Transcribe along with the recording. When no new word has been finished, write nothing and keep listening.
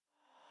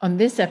On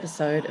this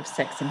episode of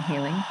Sex and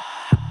Healing,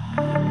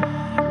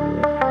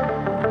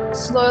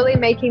 slowly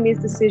making these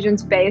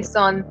decisions based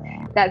on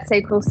that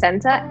sacral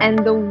center, and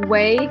the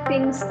way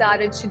things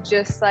started to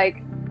just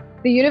like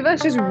the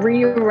universe just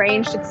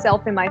rearranged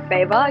itself in my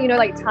favor,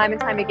 like time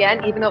and time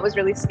again, even though it was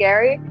really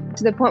scary,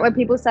 to the point where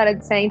people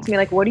started saying to me,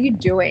 like, what are you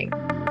doing?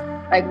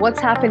 Like,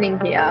 what's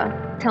happening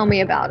here? Tell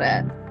me about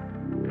it.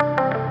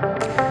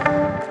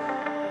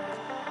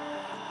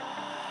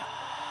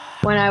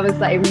 When I was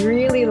like, it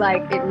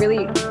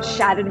really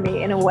shattered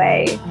me in a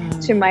way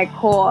to my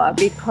core,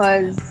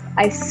 because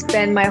I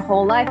spend my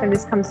whole life, and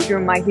this comes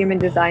through my human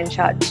design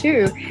chart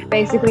too,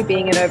 basically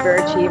being an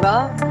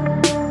overachiever.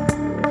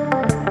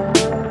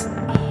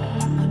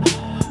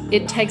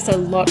 it takes a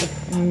lot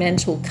of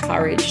mental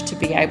courage to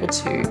be able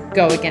to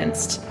go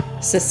against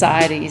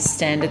society's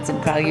standards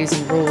and values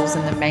and rules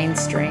and the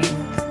mainstream,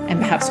 and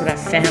perhaps what our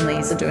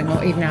families are doing,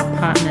 or even our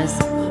partners.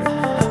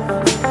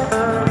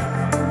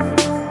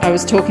 I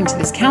was talking to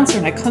this counselor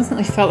and I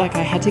constantly felt like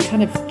I had to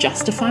kind of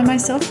justify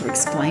myself or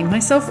explain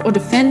myself or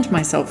defend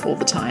myself all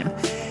the time.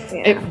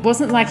 Yeah. It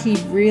wasn't like he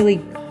really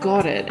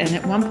got it. And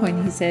at one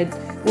point he said,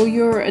 well,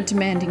 you're a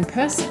demanding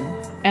person.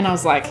 And I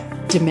was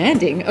like,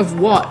 demanding of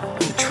what?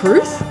 The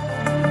truth?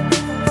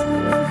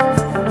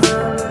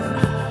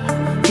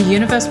 The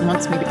universe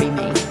wants me to be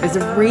me. There's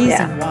a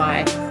reason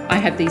why I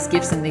have these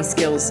gifts and these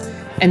skills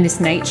and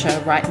this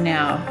nature right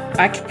now.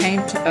 I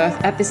came to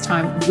Earth at this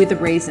time with a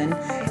reason,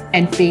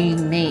 and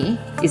being me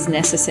is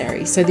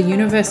necessary. So the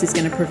universe is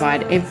going to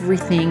provide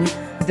everything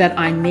that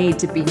I need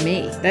to be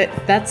me.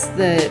 That's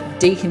the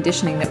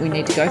deconditioning that we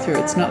need to go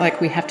through. It's not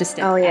like we have to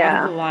step out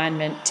of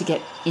alignment to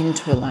get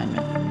into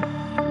alignment.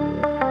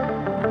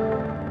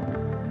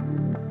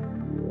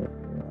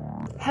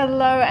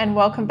 Hello and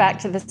welcome back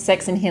to the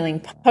Sex and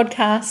Healing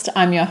podcast.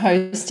 I'm your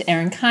host,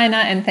 Erin Kiner,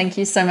 and thank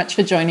you so much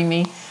for joining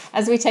me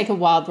as we take a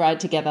wild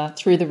ride together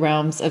through the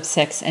realms of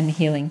sex and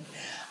healing.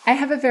 I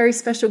have a very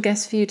special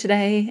guest for you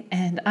today,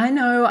 and I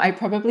know I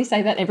probably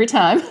say that every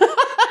time.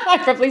 I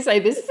probably say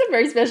this is a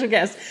very special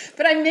guest,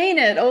 but I mean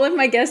it. All of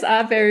my guests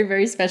are very,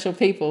 very special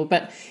people.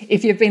 But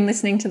if you've been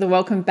listening to the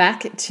Welcome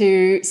Back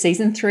to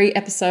Season 3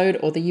 episode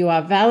or the You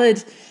Are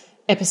Valid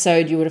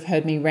episode, you would have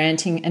heard me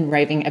ranting and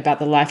raving about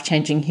the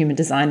life-changing human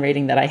design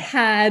reading that I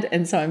had.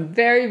 And so I'm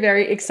very,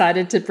 very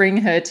excited to bring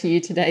her to you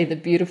today, the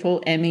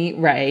beautiful Emmy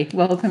Ray.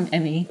 Welcome,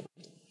 Emmy.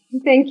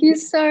 Thank you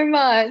so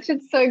much.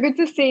 It's so good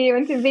to see you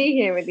and to be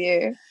here with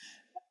you.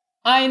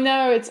 I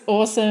know, it's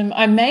awesome.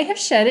 I may have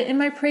shared it in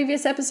my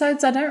previous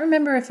episodes. I don't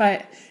remember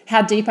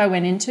how deep I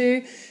went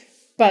into,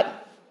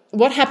 but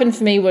what happened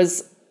for me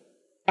was,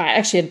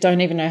 I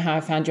don't even know how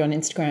I found you on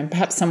Instagram.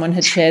 Perhaps someone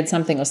had shared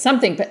something or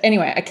something. But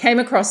anyway, I came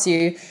across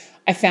you.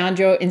 I found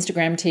your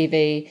Instagram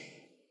TV.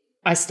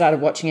 I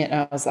started watching it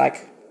and I was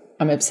like,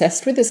 I'm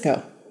obsessed with this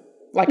girl.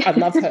 Like, I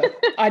love her.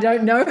 I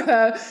don't know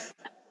her,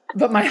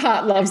 but my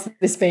heart loves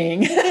this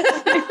being.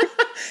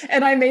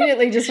 And I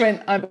immediately just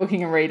went, I'm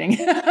booking a reading.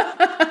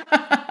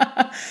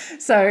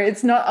 So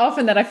it's not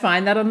often that I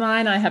find that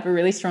online. I have a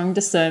really strong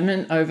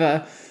discernment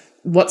over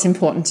what's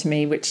important to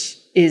me, which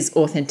is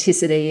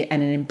authenticity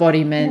and an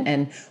embodiment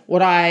and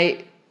what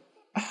I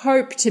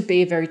hope to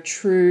be a very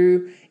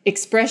true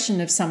expression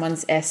of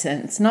someone's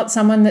essence, not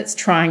someone that's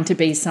trying to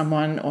be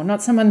someone, or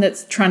not someone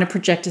that's trying to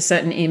project a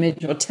certain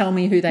image or tell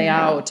me who they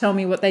are or tell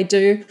me what they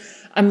do.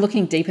 I'm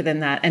looking deeper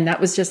than that. And that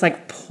was just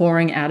like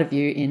pouring out of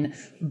you in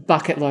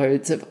bucket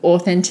loads of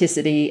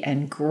authenticity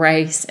and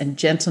grace and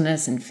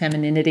gentleness and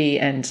femininity.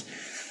 And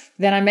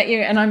then I met you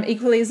and I'm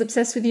equally as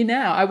obsessed with you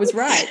now. I was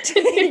right.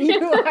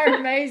 You are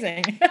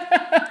amazing.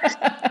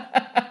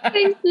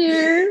 Thank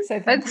you.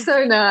 That's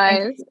so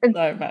nice. Thank you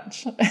so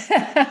much.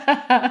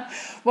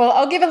 Well,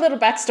 I'll give a little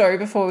backstory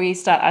before we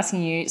start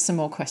asking you some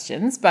more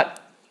questions. But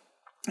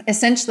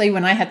essentially,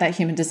 when I had that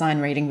human design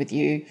reading with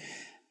you,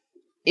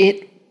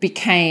 it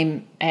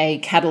became a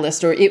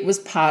catalyst, or it was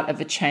part of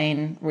a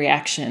chain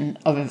reaction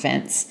of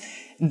events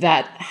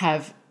that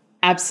have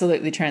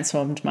absolutely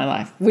transformed my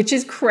life, which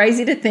is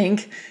crazy to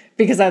think,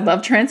 because I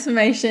love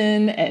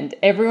transformation, and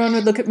everyone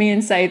would look at me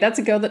and say, that's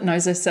a girl that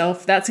knows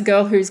herself. That's a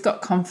girl who's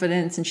got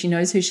confidence and she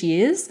knows who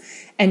she is.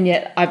 And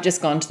yet I've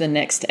just gone to the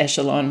next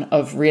echelon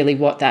of really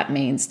what that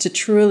means to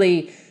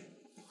truly,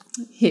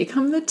 here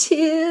come the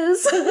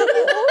tears. Here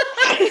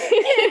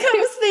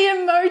comes the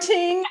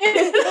emoting.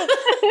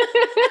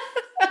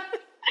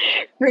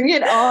 Bring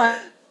it on.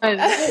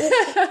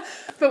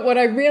 But what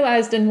I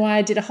realized, and why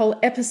I did a whole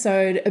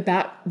episode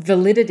about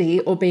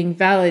validity or being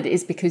valid,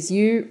 is because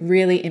you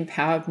really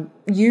empowered,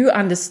 you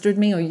understood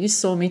me, or you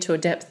saw me to a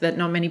depth that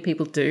not many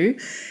people do.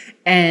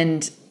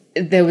 And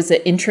there was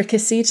an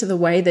intricacy to the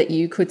way that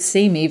you could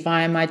see me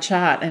via my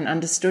chart and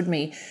understood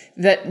me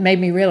that made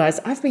me realize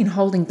I've been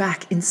holding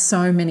back in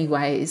so many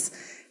ways.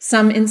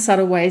 Some in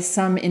subtle ways,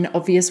 some in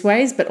obvious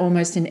ways, but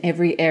almost in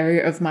every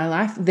area of my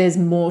life, there's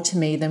more to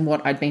me than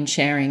what I'd been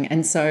sharing.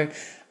 And so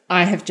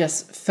I have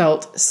just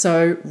felt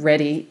so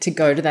ready to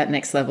go to that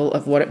next level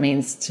of what it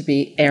means to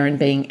be Erin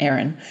being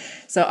Erin.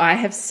 So I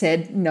have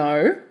said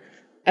no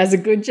as a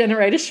good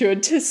generator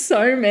should, to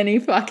so many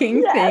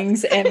fucking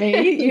things,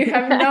 Emmy. You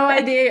have no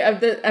idea of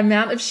the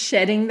amount of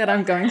shedding that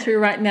I'm going through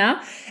right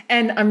now.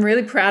 And I'm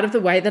really proud of the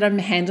way that I'm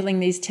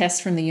handling these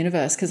tests from the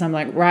universe, because I'm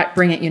like, right,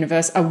 bring it,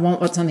 universe. I want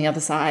what's on the other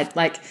side.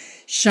 Like,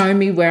 show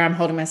me where I'm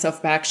holding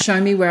myself back.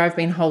 Show me where I've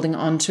been holding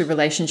on to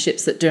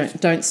relationships that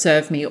don't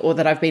serve me, or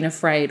that I've been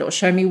afraid, or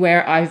show me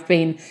where I've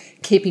been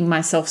keeping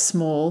myself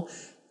small.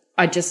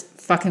 I just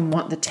fucking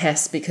want the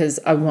test because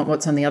I want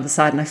what's on the other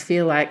side. And I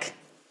feel like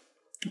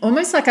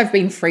almost like I've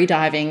been free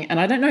diving, and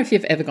I don't know if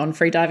you've ever gone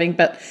free diving,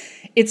 but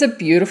it's a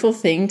beautiful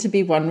thing to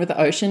be one with the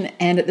ocean,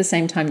 and at the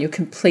same time you're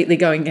completely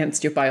going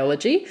against your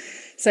biology.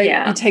 So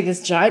you take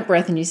this giant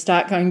breath and you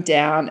start going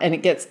down, and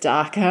it gets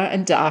darker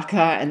and darker,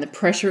 and the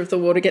pressure of the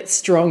water gets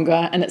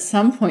stronger, and at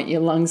some point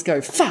your lungs go,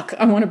 fuck,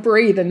 I want to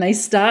breathe, and they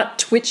start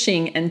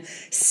twitching and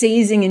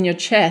seizing in your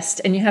chest,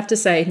 and you have to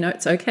say, no,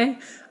 it's okay.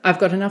 I've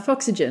got enough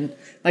oxygen.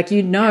 Like,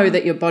 you know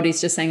that your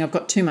body's just saying, I've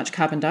got too much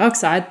carbon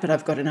dioxide, but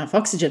I've got enough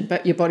oxygen.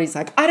 But your body's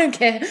like, I don't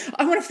care.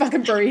 I want to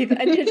fucking breathe.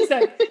 And you're just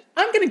like,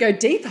 I'm going to go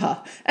deeper,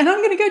 and I'm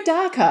going to go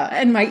darker,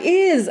 and my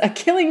ears are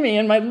killing me,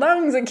 and my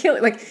lungs are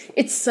killing. Like,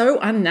 it's so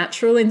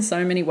unnatural in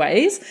so many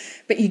ways,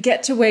 but you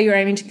get to where you're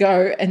aiming to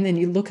go, and then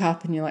you look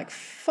up and you're like,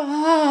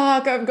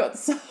 fuck, I've got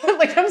so,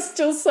 like, I'm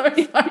still so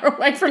far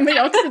away from the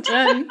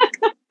oxygen.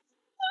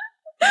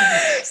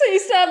 So you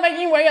start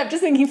making your way up,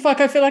 just thinking,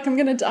 fuck, I feel like I'm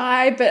going to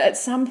die. But at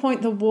some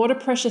point, the water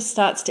pressure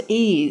starts to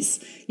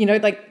ease. You know,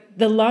 like,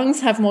 the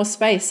lungs have more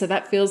space, so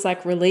that feels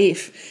like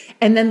relief.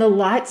 And then the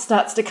light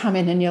starts to come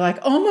in, and you're like,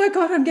 oh my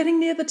God, I'm getting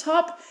near the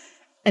top.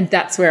 And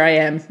that's where I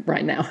am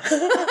right now.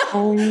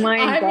 Oh my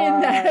God. I'm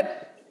in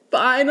that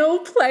final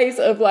place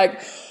of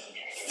like,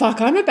 fuck,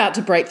 I'm about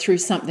to break through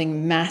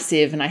something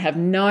massive, and I have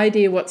no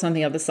idea what's on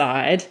the other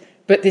side.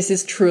 But this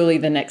is truly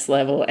the next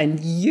level. And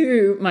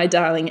you, my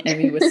darling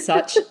Emmy, was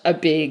such a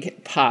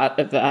big part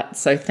of that.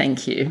 So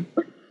thank you.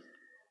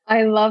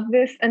 I love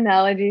this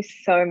analogy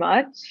so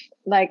much.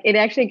 Like, it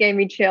actually gave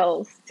me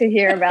chills to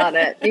hear about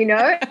it. You know,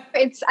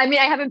 I mean,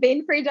 I haven't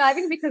been free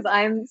diving because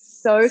I'm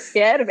so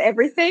scared of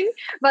everything,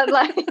 but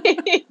like,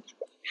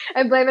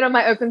 I blame it on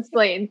my open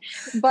spleen.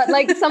 But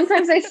like,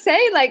 sometimes I say,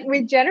 like,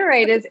 with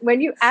generators,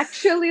 when you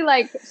actually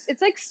like,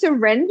 it's like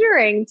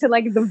surrendering to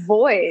like the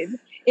void.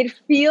 It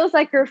feels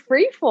like you're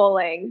free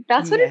falling.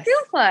 That's what it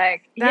feels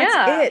like.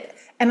 That's it.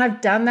 And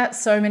I've done that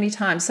so many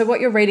times. So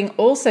what your reading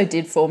also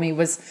did for me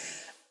was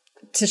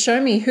to show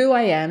me who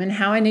I am and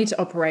how I need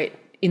to operate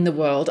in the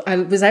world. I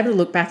was able to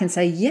look back and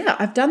say, yeah,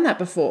 I've done that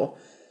before.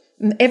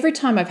 And every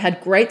time I've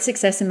had great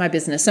success in my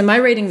business. So my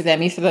reading with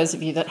Emmy, for those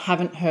of you that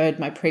haven't heard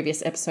my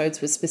previous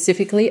episodes, was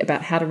specifically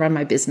about how to run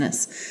my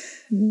business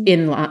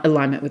in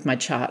alignment with my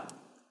chart.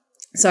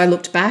 So I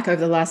looked back over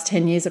the last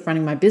 10 years of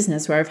running my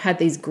business where I've had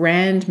these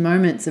grand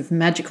moments of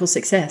magical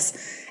success.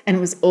 And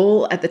it was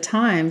all at the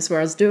times where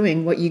I was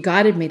doing what you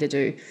guided me to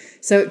do.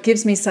 So it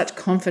gives me such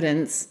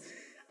confidence.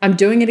 I'm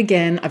doing it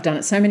again. I've done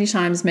it so many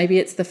times. Maybe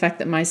it's the fact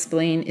that my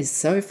spleen is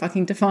so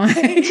fucking defined.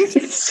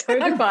 It's so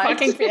defined. I'm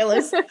fucking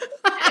fearless.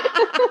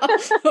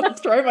 I'll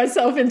throw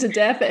myself into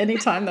death any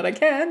time that I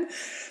can.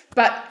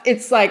 But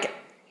it's like,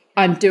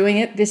 I'm doing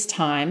it this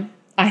time.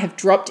 I have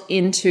dropped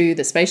into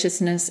the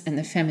spaciousness and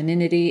the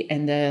femininity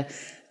and the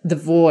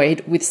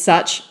void with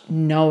such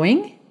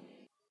knowing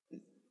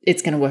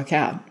it's going to work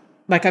out.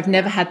 Like, I've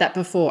never had that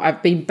before.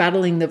 I've been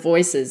battling the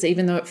voices.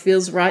 Even though it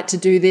feels right to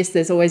do this,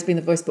 there's always been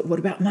the voice, but what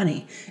about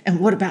money? And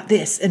what about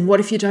this? And what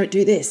if you don't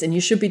do this? And you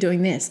should be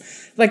doing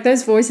this. Like,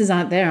 those voices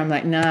aren't there. I'm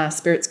like, nah,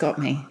 Spirit's got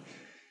me.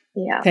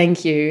 Yeah.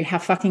 Thank you. How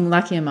fucking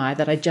lucky am I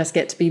that I just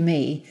get to be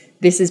me?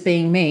 This is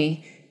being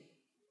me.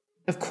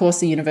 Of course,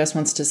 the universe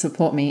wants to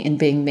support me in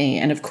being me.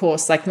 And of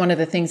course, like, one of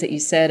the things that you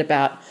said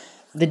about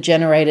the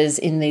generators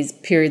in these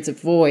periods of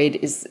void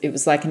is it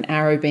was like an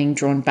arrow being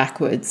drawn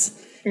backwards.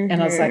 Mm-hmm.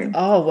 And I was like,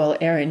 oh, well,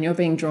 Erin, you're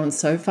being drawn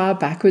so far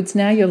backwards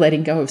now. You're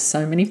letting go of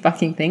so many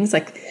fucking things.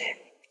 Like,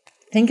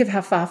 think of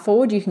how far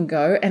forward you can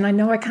go. And I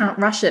know I can't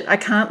rush it. I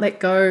can't let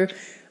go.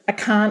 I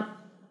can't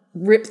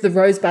rip the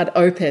rosebud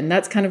open.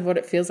 That's kind of what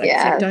it feels like. Yes.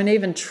 It's like, don't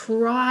even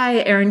try,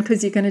 Erin,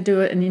 because you're going to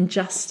do it an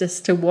injustice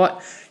to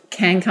what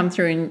can come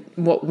through and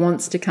what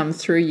wants to come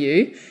through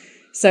you.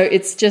 So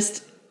it's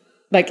just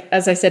like,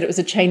 as I said, it was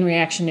a chain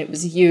reaction. It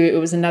was you. It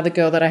was another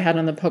girl that I had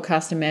on the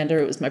podcast,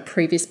 Amanda. It was my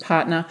previous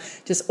partner.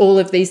 Just all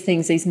of these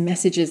things, these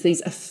messages,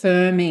 these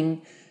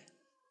affirming,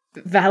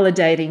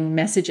 validating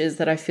messages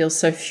that I feel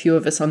so few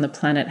of us on the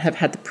planet have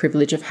had the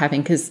privilege of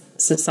having, because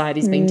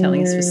society's been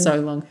telling us for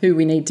so long who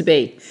we need to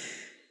be.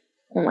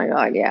 Oh my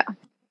God, yeah.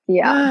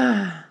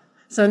 Yeah.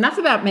 So enough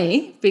about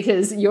me,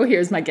 because you're here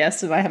as my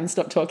guest and I haven't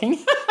stopped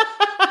talking.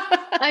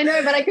 I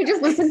know, but I could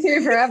just listen to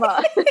you forever.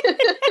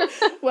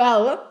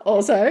 Well,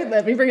 also,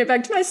 let me bring it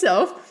back to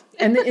myself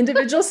and the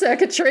individual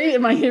circuitry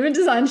in my human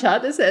design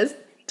chart that says,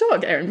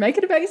 talk, Erin, make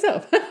it about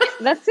yourself.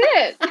 That's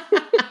it.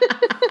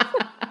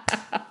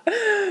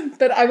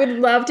 But I would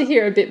love to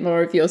hear a bit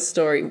more of your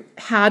story.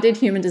 How did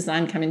human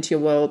design come into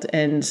your world,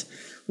 and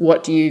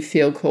what do you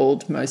feel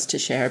called most to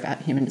share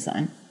about human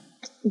design?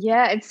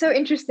 Yeah, it's so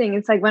interesting.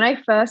 It's like when I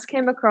first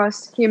came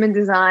across human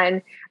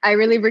design, I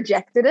really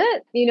rejected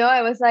it.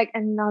 I was like,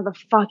 another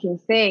fucking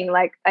thing.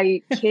 Like, are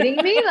you kidding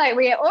me? Like,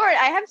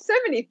 I have so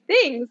many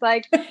things.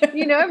 Like,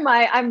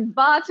 I'm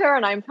Vata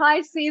and I'm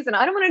Pisces, and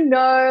I don't want to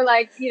know,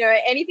 like,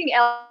 anything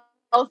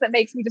else that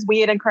makes me just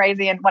weird and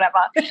crazy and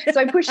whatever.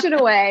 So I pushed it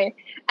away.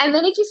 And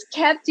then it just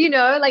kept,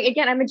 like,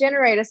 again, I'm a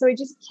generator. So it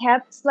just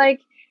kept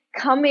like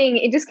coming,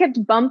 it just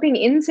kept bumping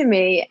into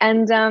me.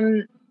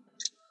 And,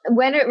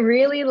 when it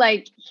really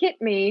like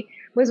hit me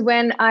was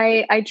when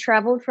I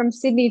traveled from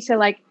Sydney to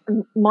like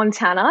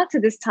Montana to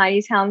this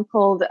tiny town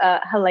called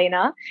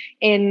Helena.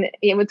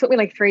 It took me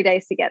like 3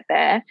 days to get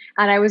there,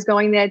 and I was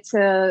going there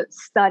to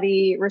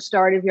study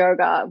restorative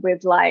yoga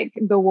with like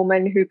the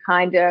woman who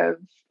kind of,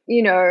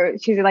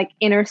 she's like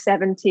in her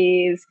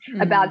 70s,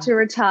 about to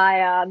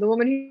retire, the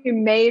woman who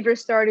made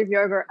restorative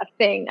yoga a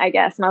thing, I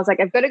guess. And I was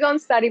like, I've got to go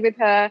and study with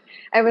her.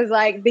 I was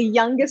like the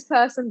youngest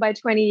person by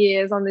 20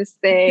 years on this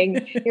thing.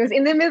 It was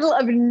in the middle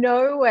of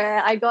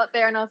nowhere. I got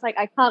there and I was like,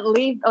 I can't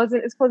leave.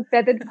 It's called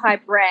Feathered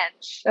Pipe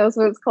Ranch. That was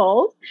what it's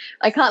called.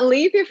 I can't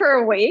leave here for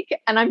a week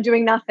and I'm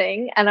doing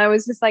nothing. And I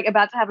was just like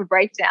about to have a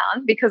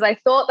breakdown because I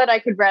thought that I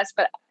could rest,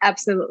 but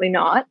absolutely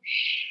not.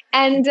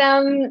 And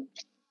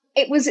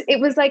it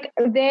was like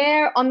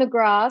there on the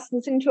grass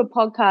listening to a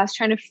podcast,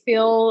 trying to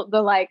fill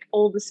the like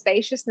all the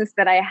spaciousness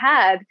that I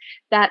had,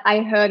 that I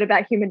heard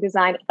about human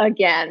design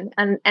again.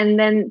 And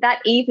then that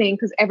evening,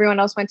 because everyone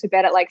else went to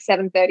bed at like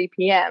 7:30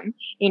 p.m.,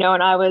 and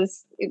I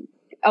was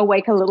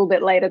awake a little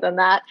bit later than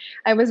that,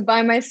 I was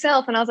by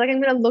myself and I was like, I'm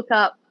going to look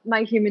up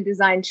my human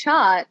design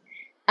chart.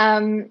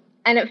 And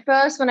at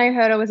first when I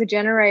heard I was a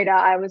generator,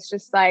 I was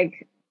just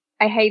like,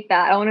 I hate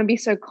that. I want to be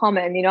so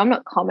common. I'm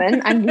not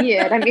common. I'm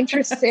weird. I'm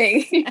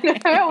interesting.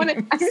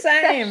 I'm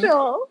Same.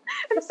 special.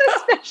 I'm so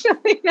special.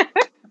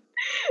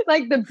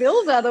 Like the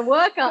builder, the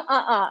worker.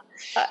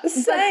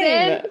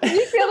 Same.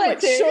 You feel that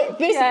too?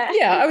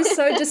 Yeah, I was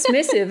so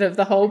dismissive of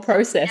the whole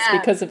process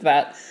because of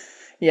that.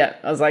 Yeah,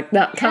 I was like,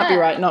 no, can't be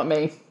right. Not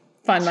me.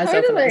 Find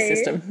myself in that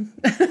system.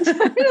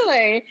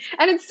 Totally.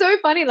 And it's so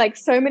funny. Like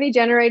so many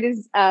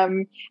generators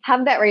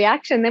have that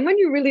reaction. Then when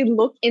you really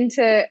look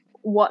into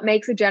what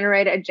makes a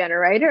generator,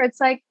 it's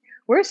like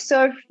we're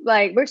so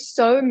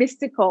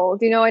mystical.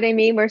 Do you know what I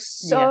mean? We're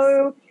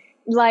so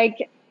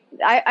like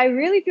I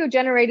really feel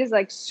generators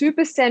like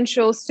super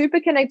sensual, super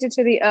connected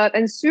to the earth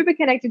and super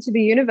connected to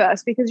the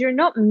universe, because you're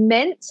not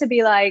meant to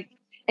be like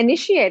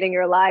initiating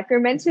your life. You're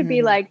meant to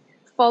be like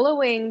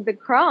following the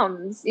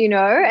crumbs,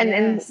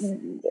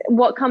 and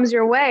what comes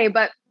your way.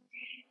 But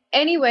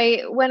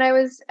anyway, when I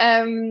was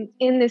in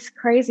this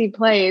crazy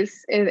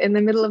place in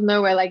the middle of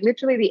nowhere, like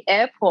literally the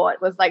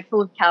airport was like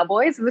full of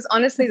cowboys. It was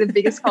honestly the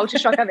biggest culture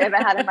shock I've ever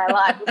had in my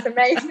life. It's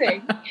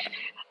amazing.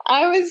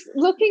 I was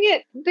looking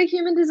at the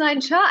human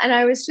design chart and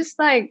I was just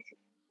like,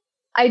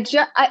 I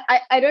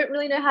don't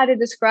really know how to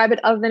describe it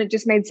other than it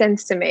just made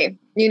sense to me.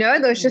 There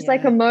was just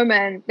like a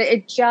moment that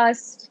it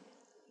just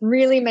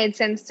really made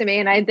sense to me.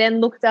 And I then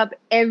looked up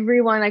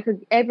everyone I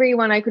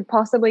could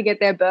possibly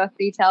get their birth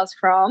details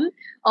from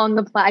on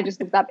the I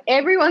just looked up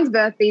everyone's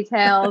birth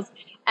details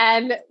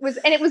and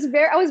I was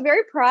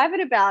very private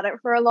about it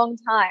for a long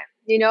time.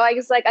 I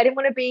was like, I didn't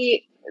want to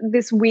be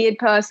this weird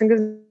person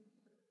because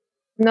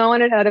no one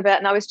had heard of it.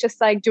 And I was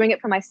just like doing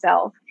it for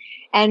myself.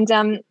 And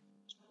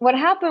what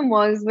happened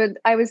was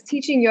I was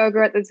teaching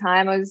yoga at the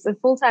time. I was a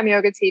full-time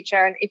yoga teacher.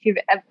 And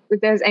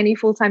if there's any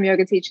full-time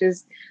yoga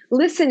teachers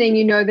listening,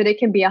 you know that it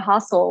can be a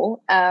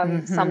hustle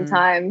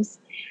sometimes.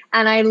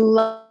 And I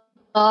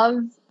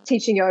love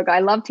teaching yoga. I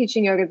love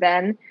teaching yoga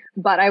then,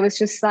 but I was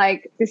just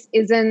like, it's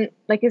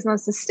not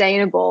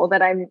sustainable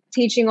that I'm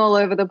teaching all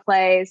over the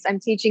place. I'm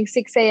teaching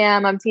 6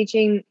 a.m. I'm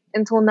teaching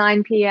until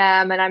 9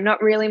 p.m. and I'm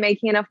not really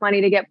making enough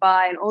money to get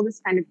by and all this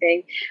kind of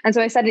thing. And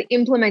so I started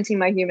implementing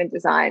my human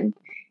design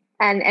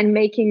and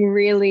making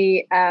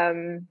really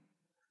kind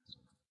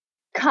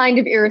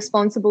of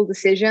irresponsible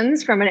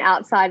decisions from an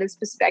outsider's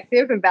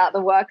perspective about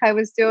the work I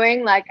was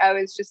doing. Like I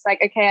was just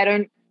like, okay,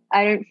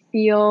 I don't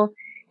feel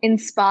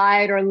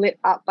inspired or lit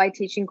up by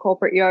teaching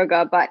corporate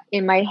yoga, but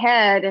in my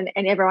head and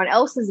everyone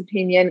else's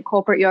opinion,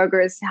 corporate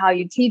yoga is how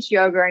you teach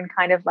yoga and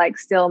kind of like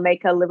still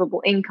make a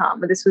livable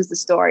income. But this was the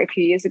story a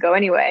few years ago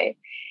anyway.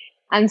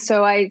 And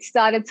so I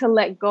started to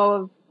let go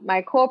of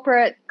my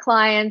corporate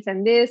clients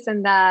and this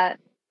and that.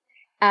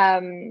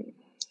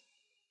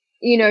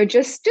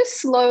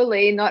 Just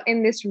slowly, not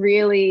in this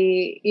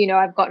really,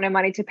 I've got no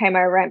money to pay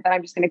my rent, but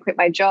I'm just going to quit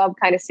my job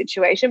kind of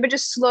situation, but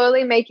just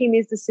slowly making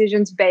these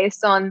decisions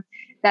based on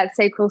that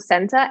sacral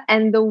center.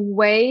 And the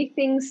way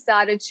things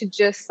started to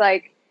just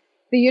like,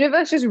 the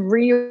universe just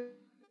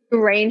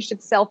rearranged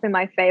itself in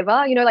my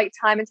favor, like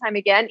time and time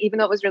again, even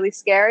though it was really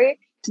scary,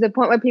 to the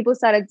point where people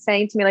started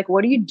saying to me, like,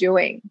 what are you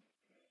doing?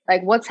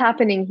 Like, what's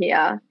happening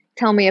here?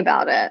 Tell me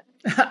about it.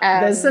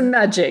 There's some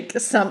magic.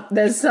 There's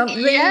something.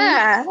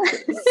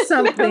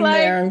 Something like,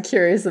 there. I'm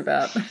curious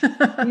about.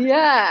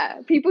 Yeah,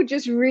 people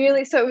just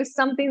really. So it was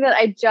something that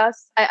I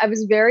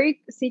was very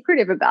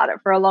secretive about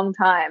it for a long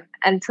time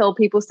until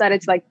people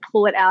started to like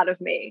pull it out of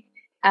me.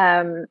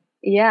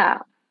 Yeah.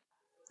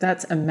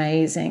 That's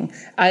amazing.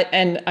 I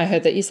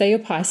heard that you say you're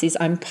Pisces.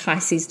 I'm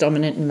Pisces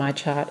dominant in my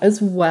chart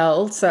as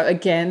well. So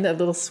again, the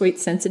little sweet,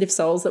 sensitive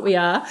souls that we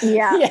are.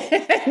 Yeah.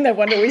 Yeah. No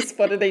wonder we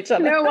spotted each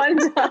other. No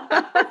wonder.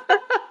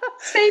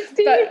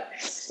 Safety. But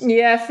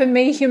yeah, for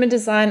me, human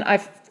design, I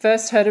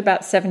first heard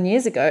about 7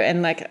 years ago.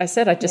 And like I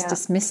said, I just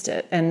dismissed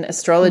it. And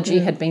astrology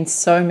had been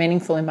so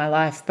meaningful in my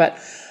life. But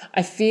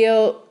I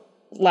feel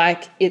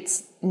like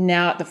it's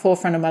now at the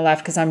forefront of my life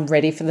because I'm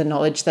ready for the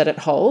knowledge that it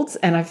holds.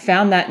 And I've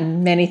found that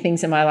in many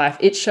things in my life.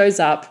 It shows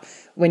up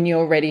when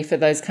you're ready for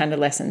those kind of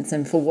lessons.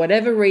 And for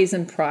whatever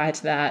reason prior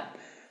to that,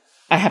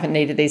 I haven't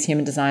needed these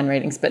human design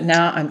readings. But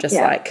now I'm just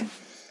like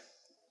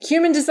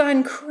human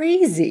design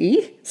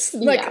crazy,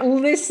 like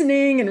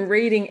listening and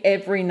reading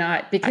every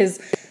night, because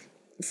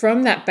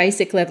from that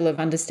basic level of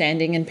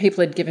understanding, and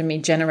people had given me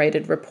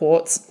generated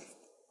reports,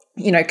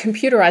 you know,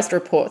 computerized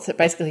reports that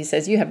basically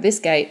says you have this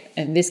gate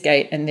and this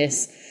gate and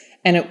this.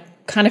 And it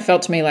kind of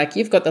felt to me like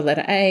you've got the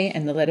letter A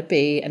and the letter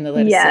B and the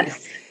letter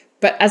C.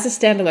 But as a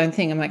standalone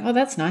thing, I'm like, oh,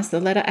 that's nice, the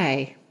letter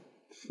A.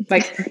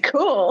 Like,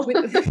 cool.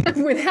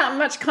 Without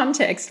much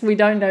context, we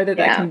don't know that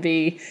that can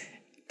be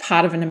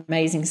part of an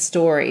amazing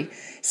story.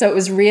 So it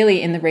was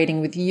really in the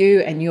reading with you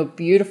and your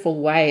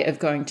beautiful way of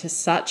going to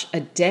such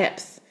a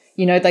depth.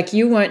 You know, like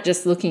you weren't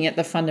just looking at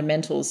the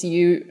fundamentals.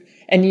 You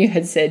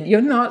had said,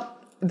 you're not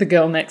the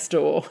girl next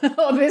door.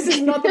 Oh, this is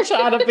not the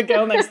chart of the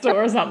girl next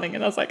door or something.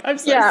 And I was like, I'm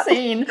so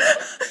seen.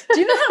 Do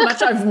you know how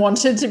much I've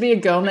wanted to be a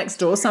girl next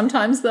door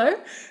sometimes though?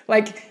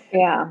 Like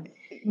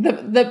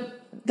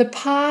the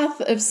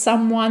path of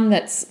someone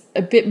that's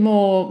a bit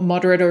more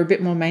moderate or a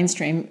bit more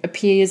mainstream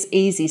appears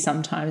easy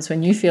sometimes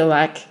when you feel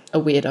like a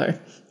weirdo.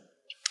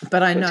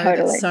 But I know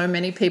that so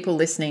many people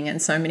listening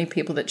and so many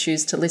people that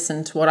choose to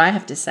listen to what I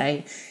have to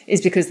say is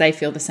because they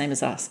feel the same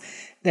as us,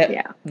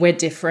 that we're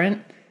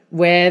different.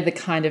 We're the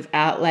kind of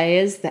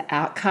outliers, the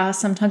outcasts.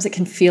 Sometimes it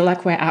can feel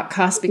like we're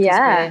outcasts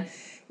because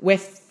we're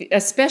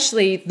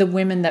especially the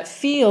women that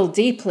feel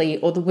deeply,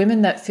 or the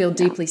women that feel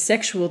deeply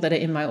sexual that are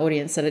in my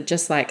audience, that are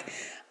just like,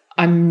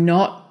 I'm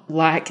not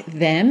like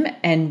them,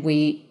 and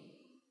we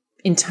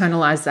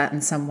internalize that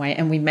in some way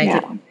and we make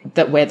it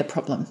that we're the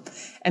problem.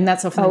 And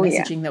that's often the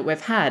messaging that we've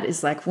had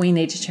is like, we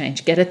need to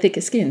change, get a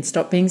thicker skin,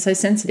 stop being so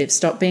sensitive,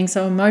 stop being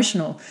so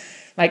emotional,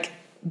 like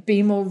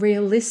be more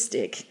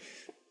realistic.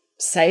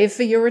 Save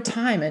for your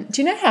retirement.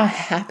 Do you know how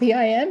happy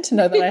I am to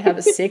know that I have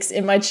a 6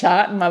 in my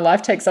chart and my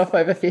life takes off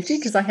over 50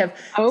 because I have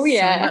so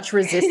much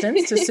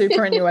resistance to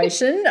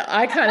superannuation?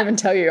 I can't even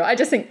tell you. I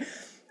just think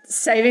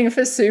saving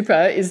for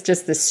super is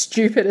just the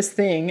stupidest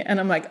thing. And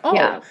I'm like,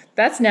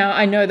 that's now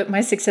I know that my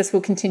success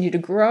will continue to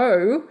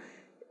grow.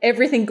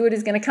 Everything good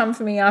is going to come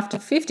for me after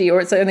 50, or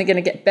it's only going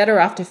to get better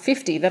after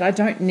 50, that I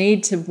don't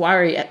need to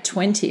worry at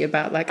 20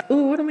 about like,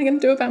 oh, what am I going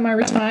to do about my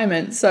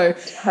retirement? So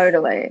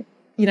totally,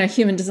 you know,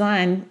 human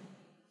design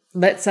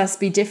lets us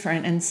be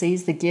different and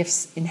sees the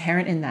gifts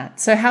inherent in that.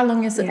 So how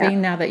long has it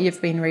been now that you've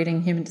been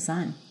reading human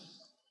design?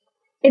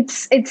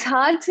 It's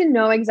hard to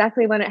know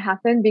exactly when it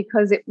happened,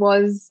 because it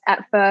was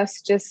at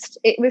first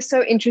it was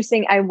so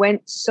interesting. I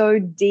went so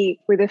deep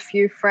with a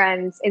few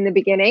friends in the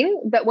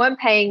beginning that weren't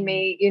paying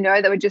me, you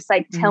know, that would just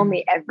like tell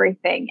me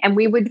everything. And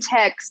we would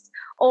text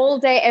all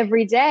day,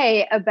 every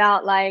day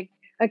about like,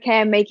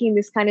 okay, I'm making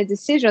this kind of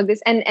decision or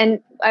this.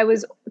 And I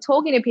was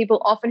talking to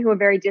people often who were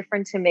very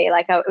different to me.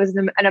 Like I was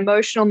an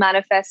emotional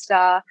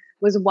manifester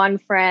was one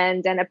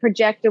friend, and a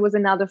projector was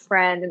another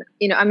friend. And,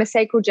 you know, I'm a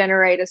sacral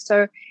generator.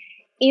 So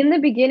in the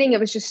beginning, it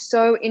was just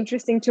so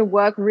interesting to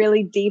work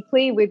really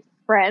deeply with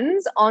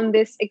friends on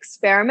this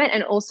experiment.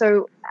 And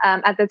also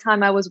at the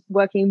time I was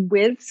working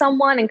with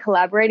someone and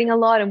collaborating a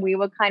lot, and we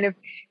were kind of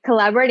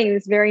collaborating in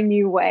this very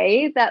new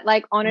way that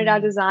like honored our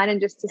design, and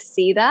just to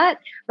see that.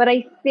 But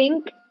I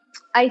think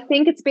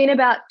it's been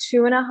about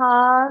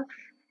 2.5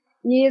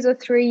 years or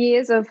 3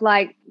 years of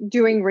like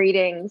doing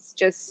readings.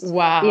 Just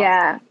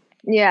yeah.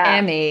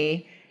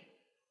 Emmy,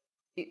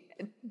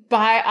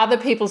 by other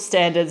people's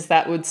standards,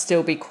 that would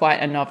still be quite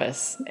a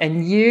novice.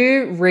 And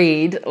you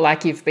read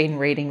like you've been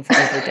reading for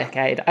over a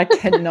decade. I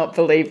cannot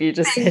believe you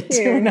just said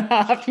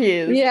 2.5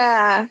 years.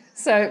 Yeah.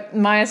 So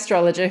my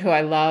astrologer, who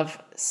I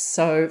love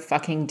so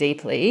fucking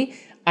deeply,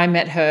 I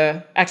met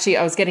her, actually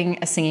I was getting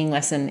a singing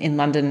lesson in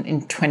London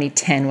in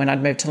 2010 when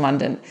I'd moved to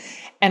London.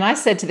 And I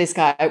said to this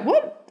guy,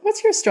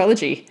 what's your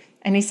astrology?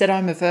 And he said,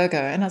 I'm a Virgo.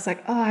 And I was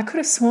like, oh, I could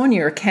have sworn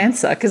you're a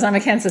Cancer, because I'm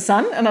a Cancer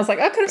sun. And I was like,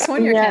 I could have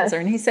sworn you're a Cancer.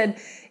 And he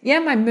said, yeah,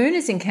 my moon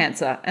is in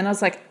Cancer. And I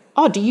was like,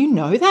 oh, do you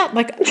know that?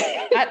 Like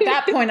at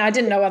that point, I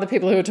didn't know other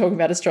people who were talking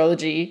about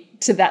astrology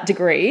to that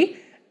degree,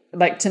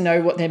 like to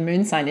know what their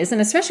moon sign is.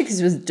 And especially because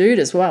he was a dude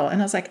as well.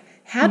 And I was like,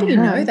 how do you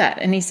know that?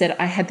 And he said,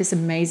 I had this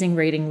amazing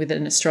reading with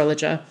an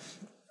astrologer,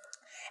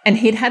 and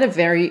he'd had a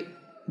very,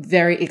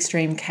 very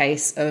extreme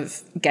case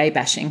of gay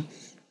bashing.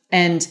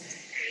 And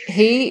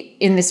he,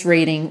 in this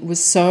reading,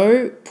 was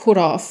so put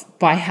off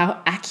by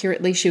how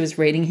accurately she was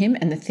reading him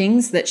and the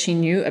things that she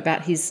knew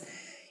about his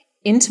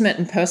intimate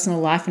and personal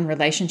life and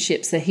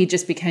relationships that he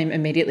just became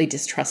immediately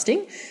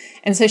distrusting.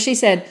 And so she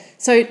said,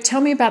 so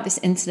tell me about this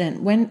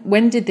incident.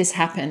 When did this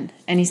happen?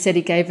 And he said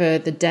he gave her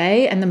the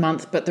day and the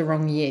month, but the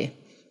wrong year.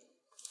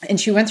 And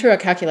she went through her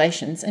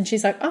calculations and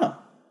she's like, oh,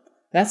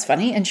 that's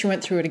funny. And she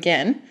went through it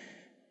again.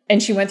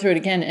 And she went through it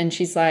again. And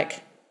she's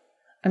like,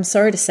 I'm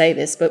sorry to say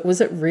this, but was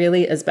it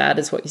really as bad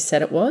as what you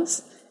said it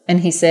was?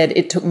 And he said,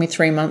 it took me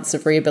 3 months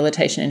of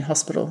rehabilitation in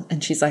hospital.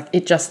 And she's like,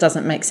 it just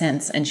doesn't make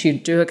sense. And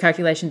she'd do her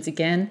calculations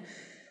again.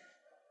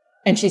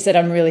 And she said,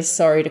 I'm really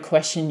sorry to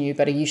question you,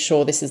 but are you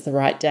sure this is the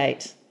right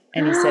date?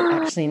 And he said,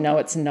 actually, no,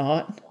 it's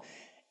not.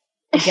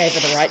 He gave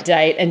her the right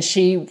date. And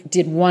she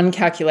did one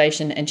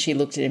calculation and she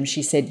looked at him.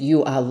 She said,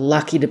 you are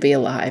lucky to be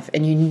alive.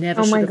 And you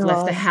never should have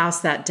left the house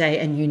that day.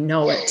 And you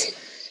know it.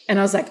 And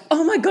I was like,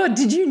 oh my God,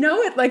 did you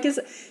know it? Like,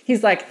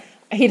 he's like,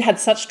 he'd had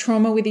such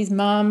trauma with his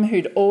mum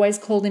who'd always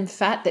called him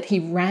fat that he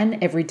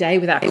ran every day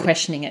without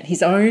questioning it.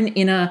 His own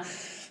inner,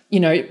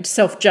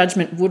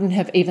 self-judgment wouldn't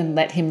have even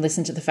let him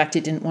listen to the fact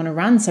he didn't want to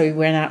run. So he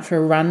went out for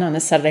a run on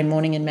a Saturday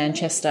morning in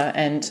Manchester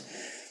and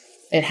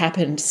it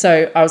happened.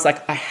 So I was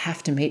like, I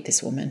have to meet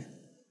this woman.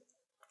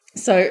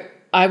 So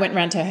I went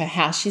round to her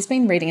house. She's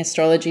been reading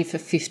astrology for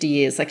 50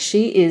 years. Like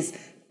she is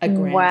a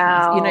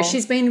grandma.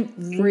 She's been,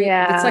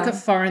 it's like a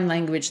foreign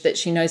language that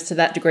she knows to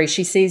that degree.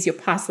 She sees your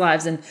past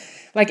lives. And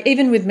like,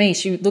 even with me,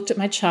 she looked at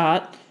my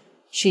chart,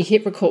 she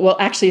hit record. Well,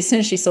 actually, as soon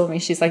as she saw me,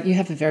 she's like, you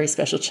have a very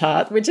special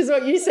chart, which is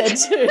what you said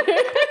too.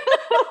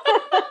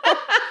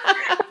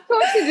 Of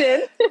course you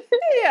did.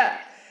 Yeah.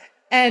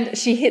 And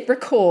she hit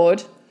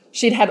record.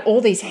 She'd had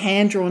all these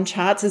hand-drawn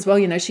charts as well.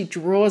 She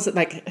draws it,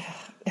 like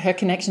her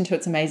connection to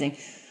it's amazing.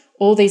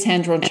 All these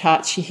hand-drawn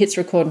charts, she hits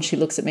record and she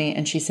looks at me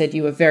and she said,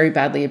 you were very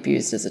badly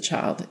abused as a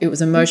child. It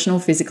was emotional,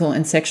 physical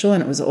and sexual,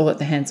 and it was all at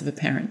the hands of a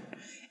parent.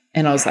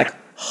 And I was like,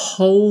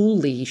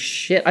 holy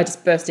shit. I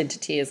just burst into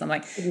tears. I'm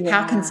like,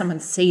 how can someone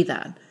see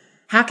that?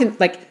 How can,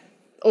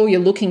 all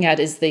you're looking at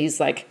is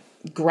these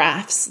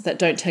graphs that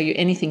don't tell you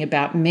anything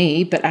about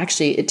me, but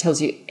actually it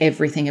tells you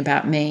everything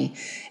about me.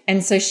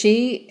 And so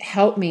she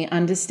helped me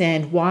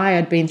understand why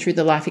I'd been through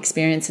the life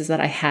experiences that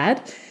I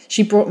had.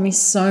 She brought me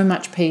so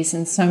much peace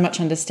and so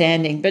much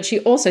understanding. But she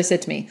also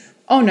said to me,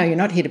 oh, no, you're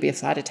not here to be a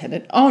flight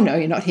attendant. Oh, no,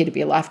 you're not here to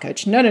be a life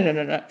coach. No.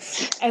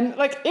 And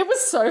it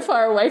was so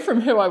far away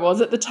from who I was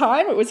at the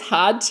time. It was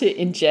hard to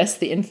ingest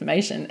the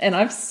information. And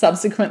I've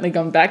subsequently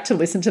gone back to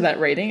listen to that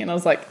reading and I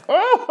was like,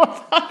 oh,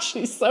 my gosh,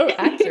 she's so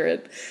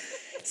accurate.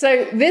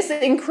 So this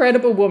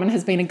incredible woman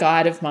has been a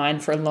guide of mine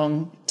for a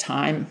long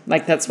time.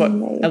 That's what,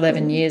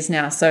 11 years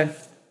now. So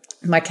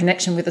my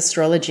connection with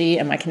astrology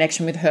and my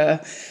connection with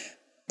her.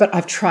 But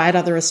I've tried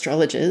other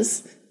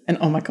astrologers and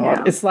oh my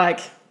God, it's like,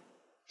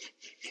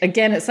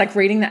 again, it's like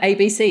reading the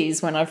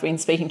ABCs when I've been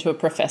speaking to a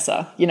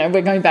professor.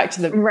 We're going back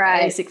to the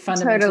basic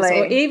fundamentals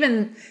or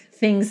even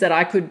things that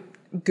I could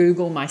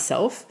Google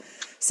myself.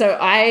 So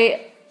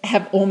I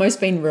have almost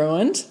been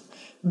ruined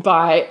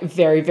by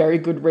very, very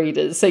good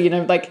readers. So,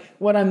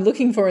 what I'm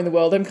looking for in the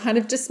world, I'm kind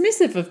of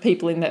dismissive of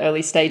people in the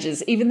early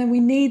stages, even though we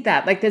need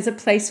that. There's a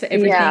place for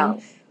everything. Yeah.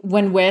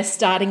 When we're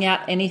starting out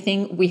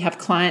anything, we have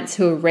clients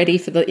who are ready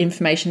for the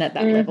information at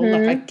that level.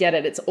 I get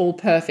it. It's all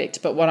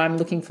perfect. But what I'm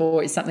looking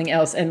for is something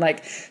else. And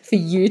for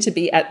you to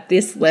be at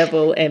this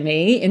level,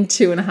 Emmy, in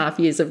 2.5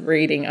 years of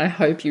reading, I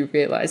hope you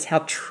realize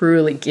how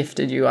truly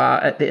gifted you are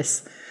at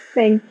this.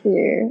 Thank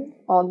you.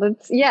 Oh,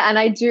 and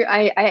I do.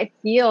 I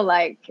feel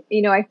I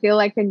feel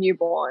like a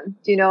newborn.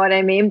 Do you know what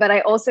I mean? But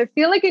I also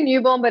feel like a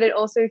newborn, but it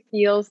also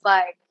feels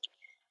like,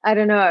 I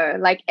don't know,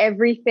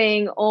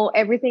 everything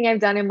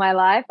I've done in my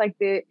life,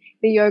 the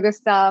yoga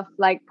stuff,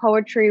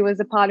 poetry was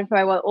a part of who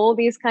I was, all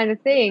these kind of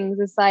things.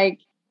 It's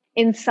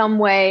in some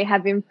way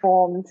have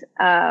informed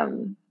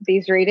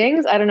these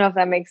readings. I don't know if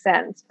that makes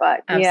sense,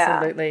 but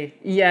absolutely.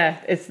 Yeah.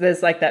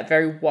 There's that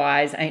very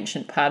wise,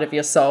 ancient part of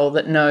your soul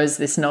that knows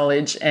this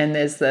knowledge. And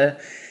there's the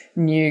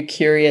new,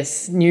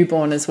 curious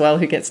newborn as well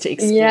who gets to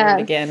explore it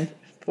again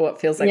for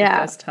what feels like the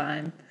first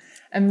time.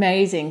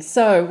 Amazing.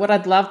 So what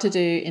I'd love to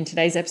do in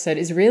today's episode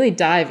is really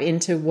dive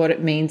into what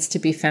it means to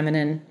be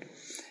feminine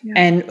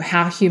and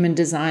how human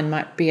design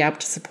might be able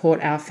to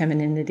support our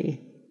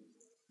femininity.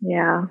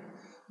 Yeah.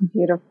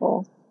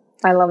 Beautiful.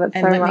 I love it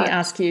so much. And let me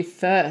ask you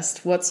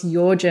first, what's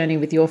your journey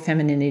with your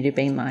femininity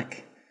been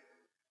like?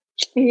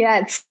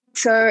 Yeah, it's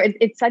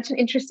such an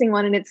interesting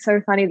one. And it's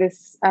so funny,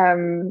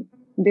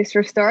 this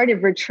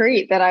restorative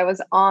retreat that I was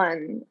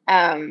on,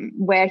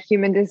 where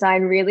human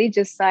design really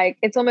just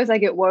it's almost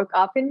like it woke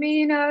up in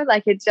me,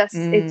 it just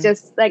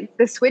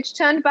the switch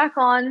turned back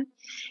on,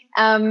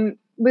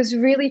 was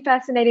really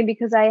fascinating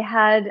because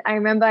I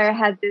remember I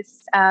had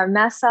this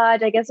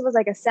massage. I guess it was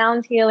a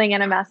sound healing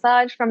and a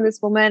massage from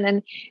this woman.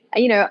 And,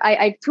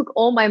 I took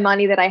all my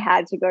money that I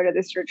had to go to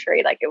this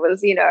retreat. It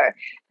was,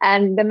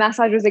 and the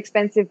massage was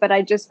expensive, but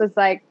I just was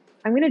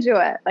I'm going to do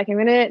it. I'm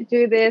going to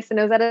do this. And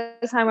it was at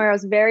a time where I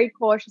was very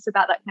cautious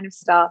about that kind of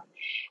stuff.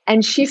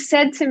 And she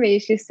said to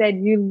me,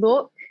 you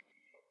look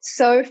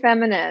so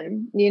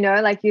feminine, you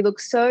look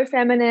so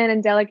feminine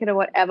and delicate or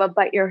whatever,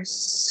 but you're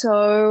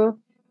so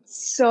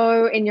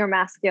so in your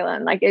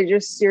masculine. Like you're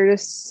just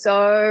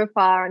so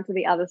far onto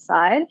the other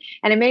side.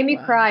 And it made me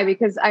cry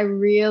because I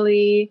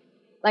really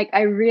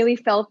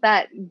felt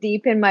that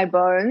deep in my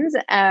bones.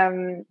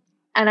 And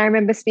I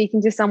remember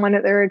speaking to someone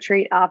at the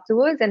retreat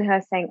afterwards and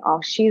her saying, oh,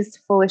 she's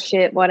full of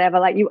shit, whatever.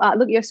 Like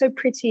look, you're so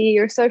pretty,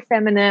 you're so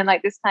feminine,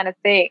 like this kind of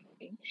thing.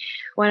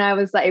 When I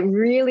was it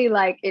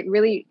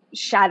really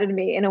shattered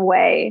me in a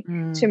way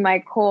to my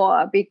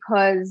core,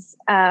 because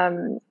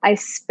I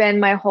spend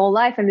my whole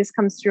life, and this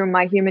comes through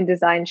my human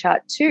design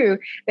chart too,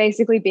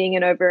 basically being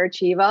an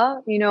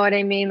overachiever. You know what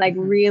I mean? Like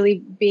really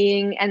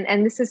being,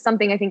 and this is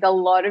something I think a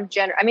lot of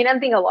I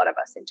think a lot of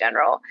us in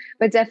general,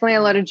 but definitely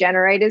a lot of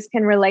generators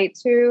can relate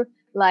to,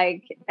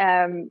 like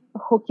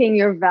hooking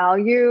your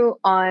value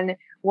on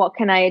what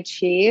can I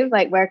achieve?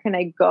 Like, where can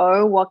I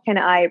go? What can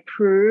I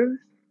prove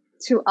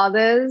to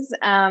others,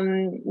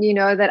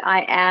 that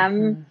I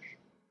am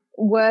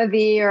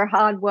worthy or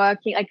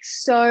hardworking. Like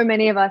so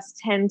many of us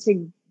tend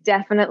to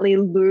definitely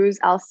lose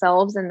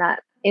ourselves in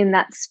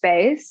that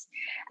space.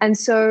 And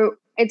so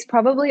it's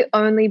probably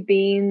only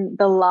been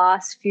the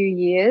last few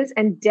years,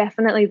 and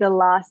definitely the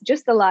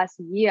last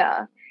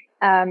year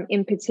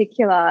in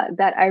particular,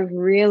 that I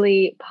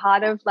really,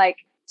 part of like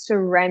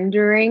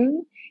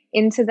surrendering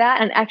into that.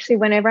 And actually,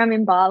 whenever I'm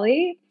in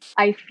Bali,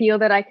 I feel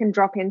that I can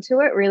drop into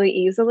it really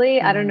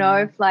easily. I don't know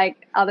if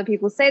like other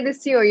people say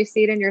this to you or you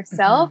see it in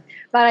yourself,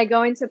 but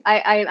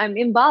I'm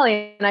in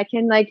Bali and I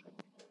can like,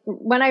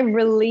 when I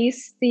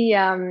release the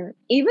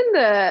even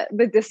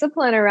the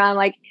discipline around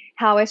like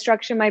how I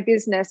structure my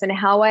business and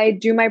how I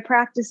do my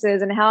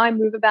practices and how I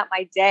move about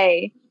my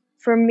day,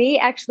 for me,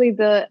 actually,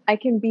 I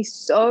can be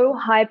so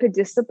hyper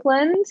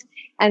disciplined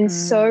and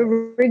so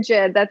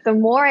rigid that the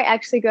more I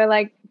actually go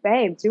like,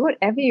 babe, do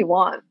whatever you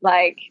want.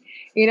 Like,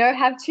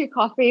 have 2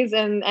 coffees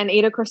and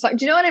eat a croissant.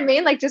 Do you know what I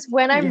mean? Like just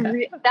when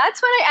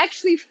that's when I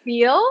actually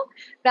feel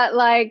that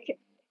like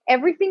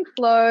everything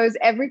flows,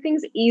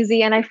 everything's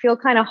easy, and I feel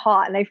kind of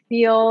hot, and I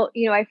feel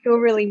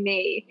really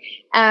me.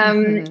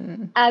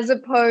 As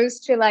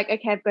opposed to like,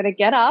 okay, I've got to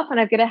get up and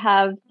I've got to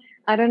have,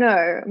 I don't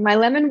know, my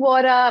lemon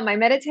water, my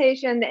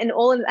meditation, and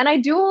and I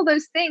do all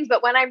those things.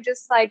 But when I'm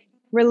just like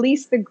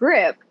release the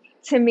grip,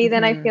 to me,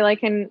 then I feel I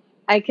can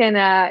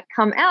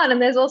come out.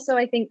 And there's also,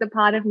 I think, the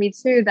part of me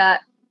too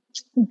that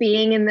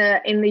being in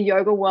the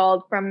yoga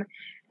world from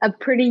a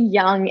pretty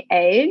young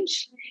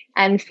age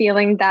and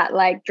feeling that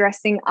like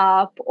dressing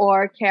up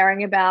or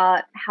caring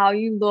about how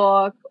you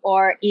look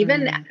or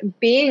even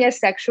being a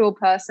sexual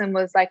person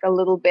was like a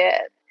little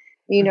bit,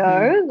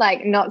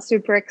 like not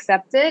super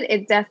accepted.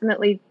 It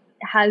definitely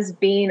has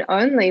been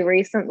only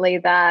recently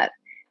that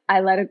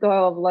I let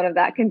go of a lot of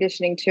that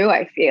conditioning too,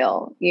 I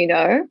feel,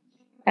 so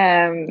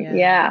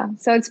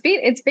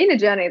it's been a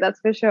journey, that's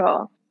for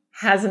sure,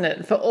 hasn't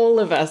it, for all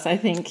of us? I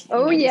think this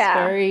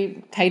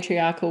very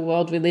patriarchal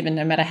world we live in,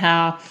 no matter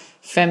how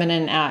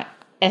feminine our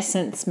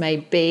essence may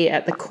be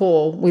at the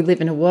core, we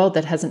live in a world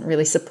that hasn't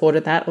really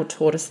supported that or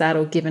taught us that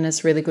or given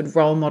us really good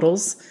role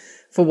models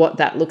for what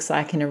that looks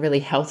like in a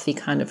really healthy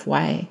kind of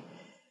way.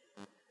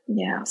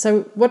 Yeah.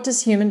 So what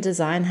does human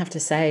design have to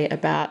say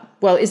about,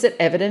 well, is it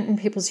evident in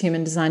people's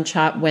human design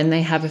chart when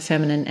they have a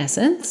feminine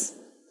essence?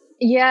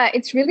 Yeah,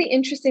 it's really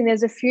interesting.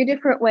 There's a few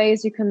different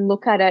ways you can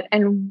look at it.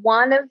 And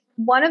one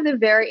of the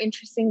very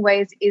interesting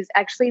ways is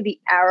actually the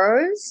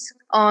arrows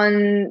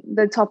on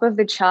the top of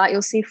the chart.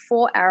 You'll see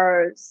 4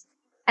 arrows.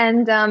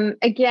 And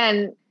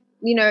again,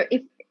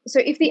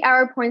 if the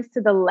arrow points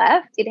to the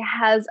left, it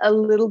has a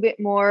little bit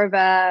more of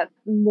a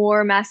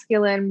more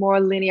masculine,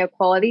 more linear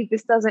quality.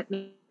 This doesn't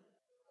mean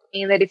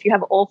that if you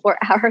have all 4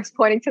 arrows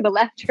pointing to the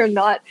left, you're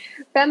not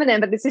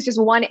feminine, but this is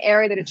just one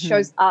area that it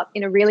shows up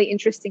in a really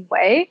interesting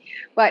way.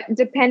 But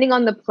depending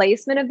on the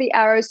placement of the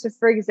arrows, so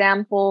for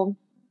example,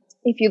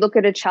 if you look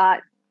at a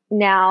chart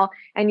now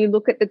and you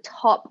look at the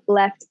top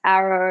left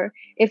arrow,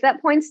 if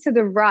that points to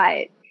the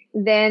right,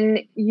 then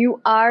you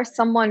are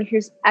someone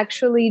who's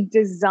actually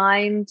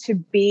designed to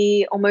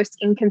be almost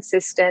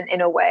inconsistent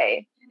in a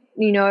way.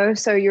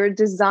 So you're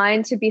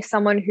designed to be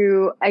someone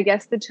who, I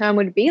guess the term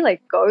would be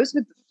like, goes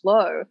with the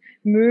flow,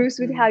 moves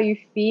with how you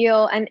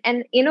feel. And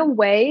in a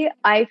way,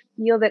 I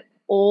feel that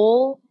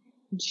all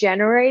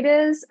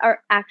generators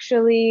are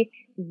actually,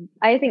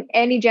 I think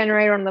any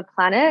generator on the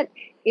planet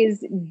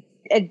is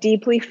a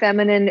deeply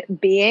feminine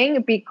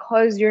being,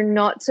 because you're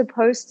not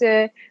supposed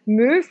to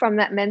move from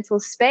that mental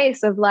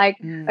space of like,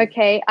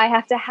 okay, I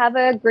have to have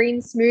a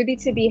green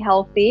smoothie to be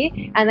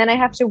healthy, and then I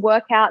have to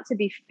work out to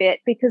be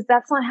fit, because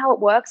that's not how it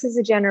works as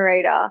a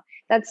generator.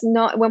 That's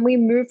not, when we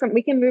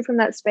can move from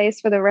that space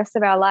for the rest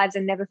of our lives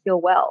and never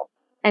feel well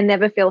and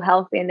never feel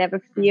healthy and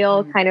never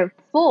feel kind of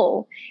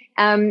full.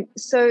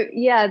 So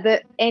yeah,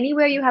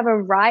 anywhere you have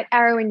a right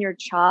arrow in your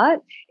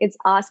chart, it's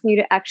asking you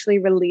to actually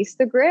release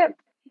the grip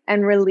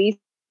and release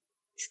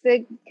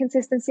the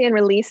consistency and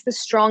release the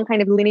strong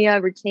kind of linear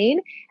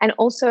routine. And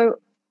also,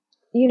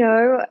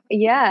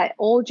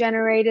 all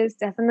generators,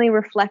 definitely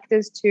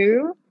reflectors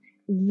too,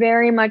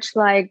 very much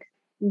like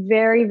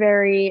very,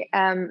 very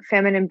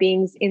feminine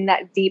beings in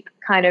that deep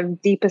kind of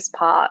deepest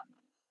part.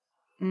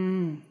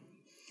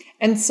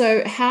 And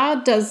so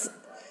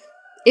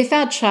if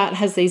our chart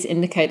has these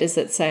indicators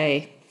that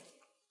say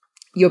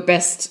you're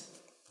best,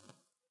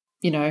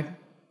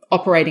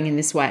 operating in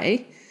this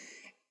way,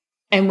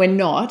 and we're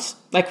not,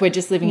 like we're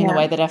just living in the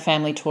way that our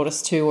family taught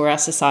us to, or our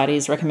society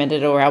has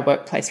recommended, or our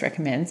workplace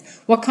recommends,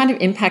 what kind of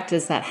impact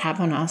does that have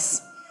on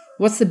us?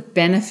 What's the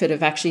benefit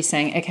of actually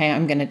saying, okay,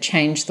 I'm going to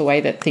change the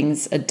way that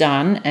things are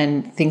done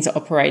and things are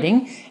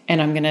operating,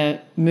 and I'm going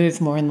to move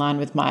more in line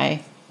with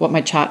what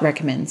my chart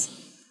recommends?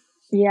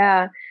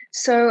 Yeah.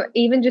 So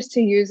even just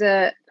to use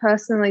a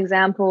personal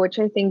example, which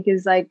I think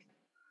is like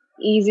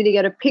easy to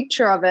get a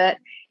picture of it,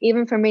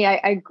 even for me,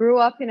 I grew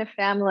up in a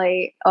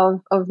family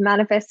of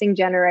manifesting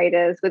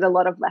generators with a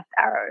lot of left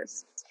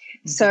arrows.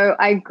 Mm-hmm. So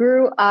I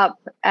grew up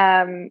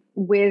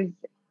with,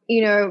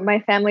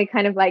 my family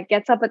kind of like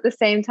gets up at the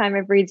same time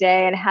every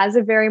day and has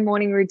a very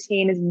morning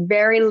routine, is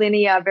very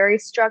linear, very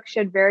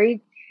structured,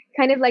 very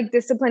kind of like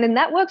disciplined. And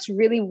that works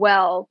really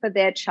well for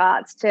their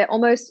charts to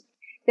almost,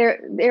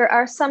 there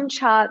are some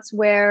charts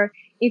where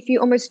if you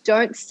almost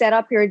don't set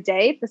up your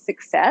day for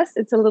success,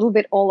 it's a little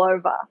bit all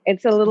over.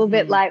 It's a little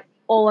bit like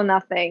all or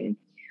nothing.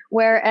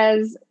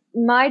 Whereas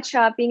my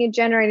chart, being a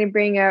generator,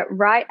 being a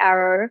right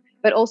arrow,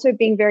 but also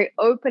being very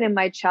open in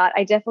my chart,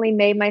 I definitely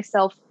made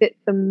myself fit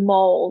the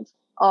mold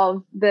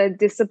of the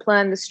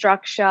discipline, the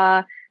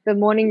structure, the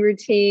morning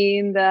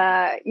routine,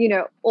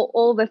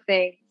 all the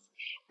things.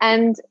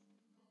 And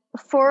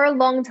for a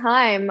long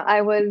time,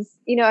 I was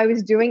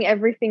doing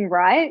everything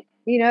right.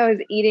 I was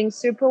eating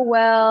super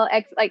well,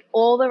 like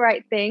all the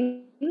right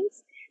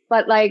things,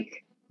 but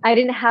like I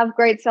didn't have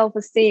great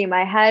self-esteem.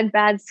 I had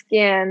bad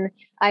skin.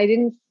 I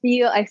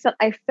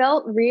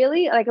felt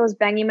really like I was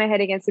banging my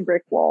head against a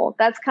brick wall.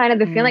 That's kind of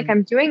the feeling. Like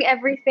I'm doing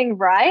everything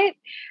right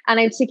and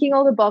I'm ticking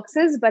all the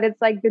boxes, but it's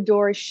like the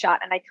door is shut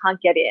and I can't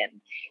get in.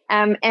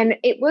 And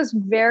it was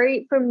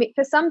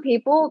for some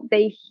people,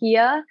 they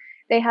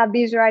have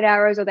these right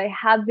arrows, or they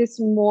have this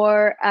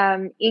more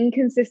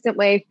inconsistent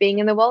way of being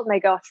in the world. And they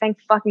go, oh, thank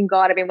fucking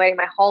God, I've been waiting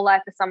my whole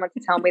life for someone to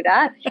tell me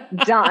that.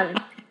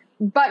 Done.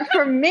 But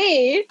for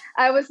me,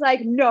 I was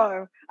like,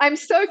 no, I'm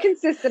so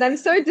consistent. I'm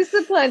so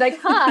disciplined. I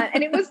can't.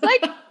 And it was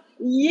like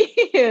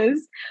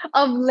years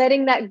of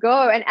letting that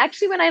go. And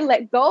actually, when I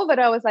let go of it,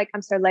 I was like,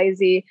 I'm so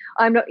lazy.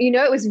 I'm not,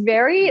 it was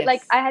very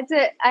like, I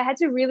had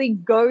to really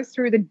go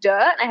through the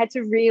dirt. I had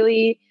to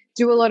really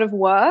do a lot of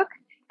work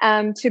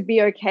to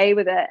be okay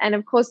with it. And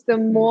of course, the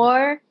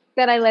more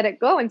that I let it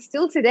go, and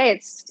still today,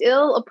 it's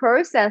still a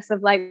process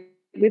of like,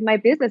 with my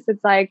business,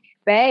 it's like,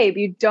 babe,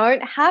 you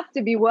don't have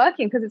to be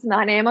working because it's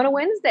 9 a.m. on a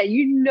Wednesday.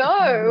 You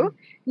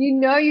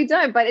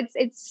don't, but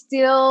it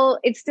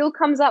still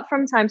comes up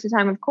from time to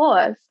time, of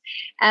course.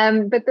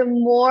 But the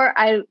more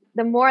I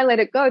let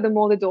it go, the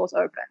more the doors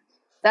open.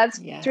 That's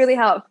really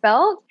how it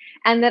felt.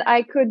 And that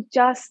I could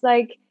just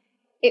like,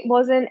 it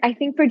wasn't, I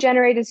think for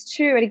generators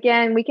too, and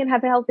again, we can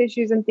have health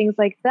issues and things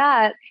like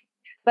that,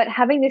 but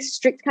having this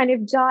strict kind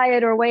of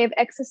diet or way of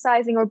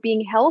exercising or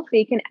being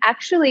healthy can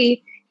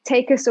actually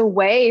take us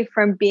away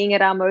from being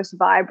at our most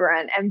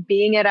vibrant and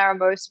being at our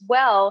most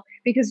well,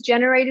 because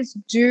generators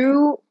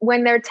do,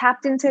 when they're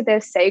tapped into their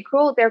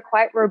sacral, they're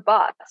quite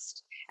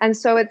robust. And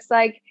so it's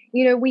like,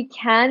 we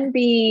can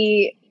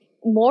be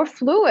more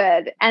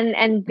fluid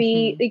and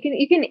be,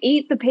 you can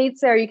eat the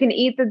pizza, or you can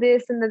eat the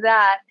this and the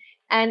that.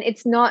 And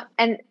it's not,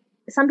 and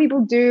some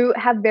people do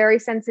have very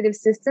sensitive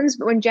systems,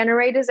 but when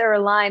generators are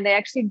aligned, they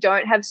actually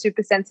don't have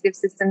super sensitive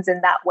systems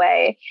in that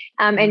way.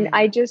 And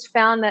I just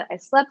found that I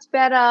slept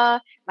better,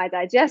 my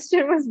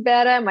digestion was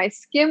better, my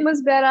skin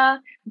was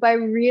better by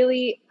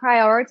really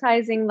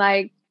prioritizing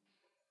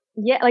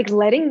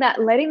letting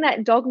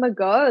that dogma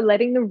go,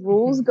 letting the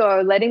rules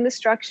go, letting the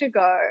structure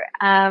go.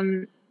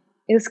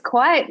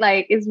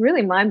 It's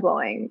really mind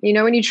blowing.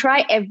 When you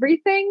try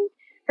everything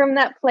from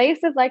that place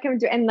of like I'm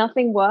doing and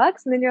nothing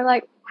works, and then you're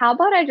like, how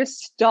about I just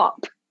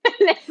stop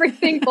and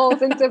everything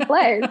falls into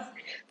place?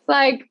 It's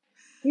like,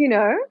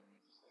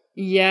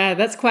 Yeah,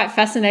 that's quite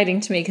fascinating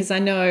to me, because I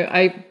know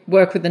I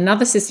work with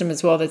another system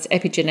as well that's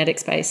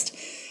epigenetics based,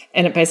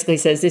 and it basically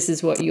says this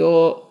is what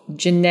you're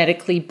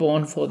genetically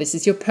born for. This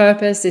is your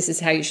purpose. This is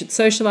how you should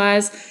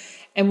socialize.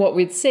 And what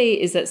we'd see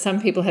is that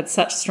some people had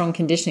such strong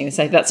conditioning to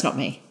say, that's not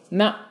me.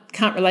 No,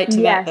 can't relate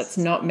to that. That's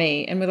not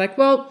me. And we're like,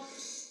 well,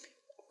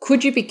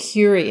 could you be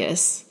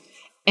curious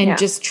and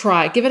just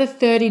try, give it a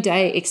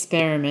 30-day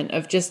experiment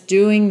of just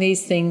doing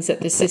these things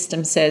that the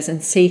system says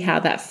and see how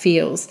that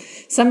feels.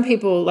 Some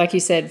people, like you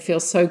said,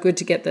 feel so good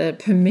to get the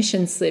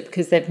permission slip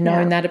because they've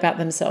known that about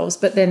themselves.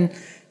 But then,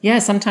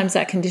 sometimes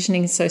that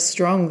conditioning is so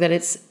strong that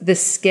it's the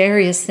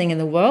scariest thing in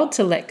the world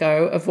to let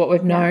go of what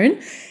we've known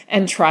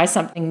and try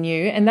something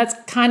new. And that's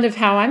kind of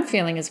how I'm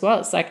feeling as well.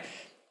 It's like,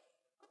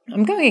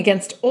 I'm going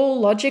against all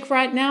logic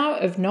right now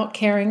of not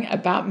caring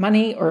about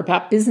money or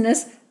about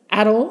business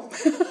at all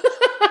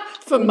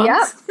for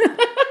months.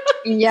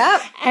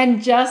 Yep.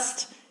 And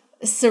just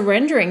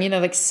surrendering,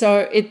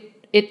 so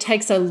it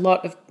takes a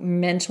lot of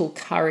mental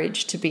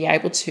courage to be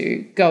able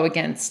to go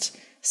against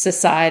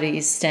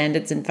society's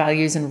standards and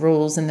values and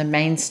rules and the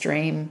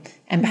mainstream,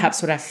 and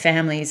perhaps what our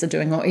families are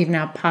doing, or even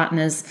our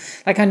partners.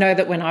 Like, I know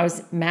that when I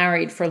was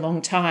married for a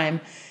long time,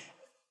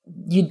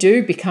 you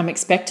do become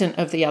expectant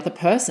of the other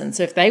person.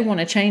 So if they want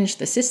to change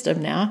the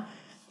system now,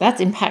 that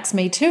impacts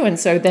me too. And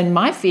so then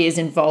my fear is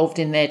involved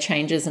in their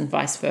changes and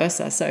vice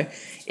versa. So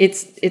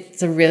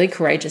it's a really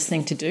courageous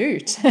thing to do,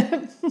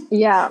 to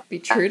be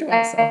true to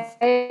ourselves.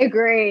 I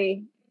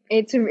agree.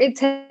 It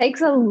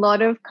takes a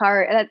lot of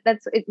courage.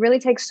 It really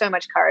takes so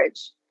much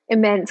courage,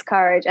 immense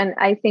courage. And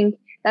I think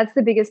that's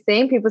the biggest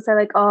thing. People say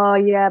like, oh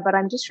yeah, but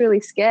I'm just really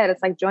scared.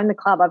 It's like, join the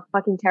club. I'm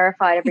fucking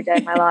terrified every day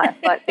of my life.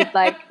 But it's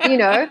like,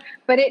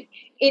 but it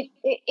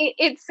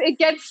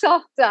gets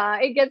softer.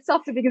 It gets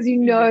softer because you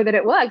know that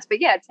it works.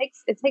 But yeah,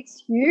 it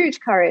takes huge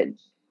courage.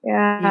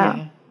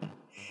 Yeah.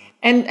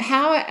 And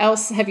how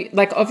else have you,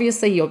 like,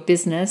 obviously your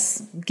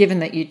business, given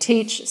that you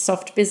teach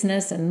soft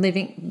business and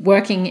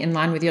working in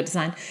line with your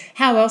design,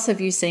 how else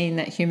have you seen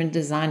that human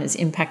design has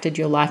impacted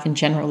your life in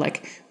general?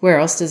 Like, where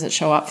else does it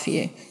show up for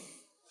you?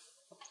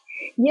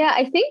 Yeah,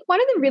 I think one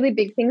of the really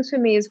big things for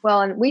me as well,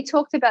 and we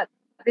talked about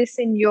this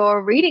in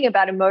your reading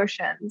about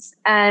emotions,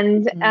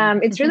 and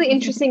it's really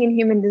interesting in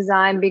human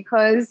design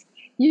because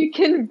you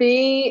can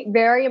be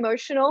very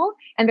emotional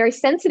and very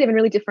sensitive in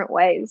really different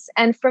ways.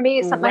 And for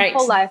me, my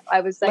whole life,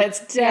 I was like,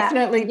 let's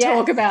definitely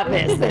talk about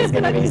this. There's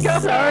going to be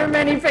so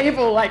many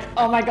people like,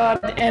 oh my God,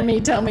 Emmy,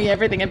 tell me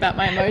everything about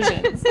my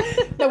emotions.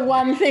 The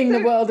one thing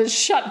the world has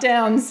shut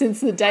down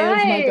since the day of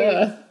my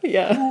birth.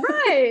 Yeah.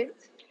 Right.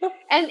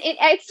 And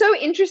it's so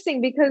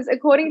interesting because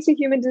according to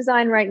human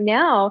design right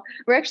now,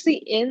 we're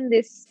actually in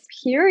this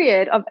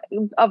period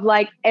of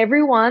like,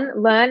 everyone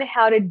learn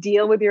how to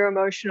deal with your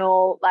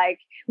emotional, like,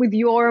 with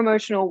your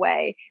emotional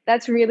way.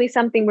 That's really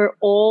something we're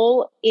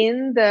all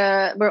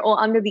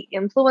under the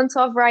influence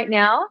of right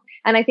now.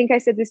 And I think I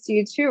said this to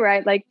you too,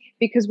 right? Like,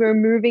 because we're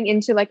moving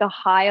into like a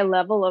higher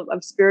level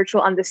of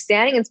spiritual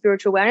understanding and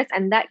spiritual awareness.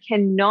 And that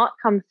cannot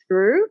come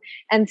through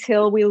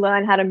until we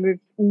learn how to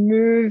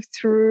move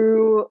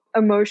through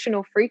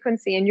emotional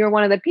frequency. And you're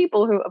one of the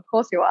people who, of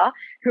course you are,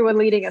 who are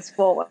leading us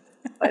forward.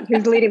 But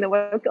who's leading the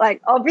work?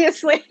 Like,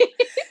 obviously,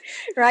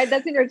 right?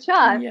 That's in your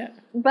chart. Yeah.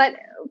 But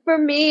for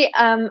me,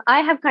 I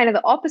have kind of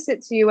the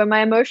opposite to you, where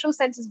my emotional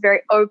center is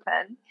very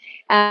open.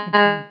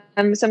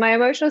 So my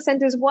emotional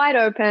center is wide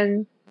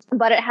open,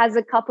 but it has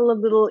a couple of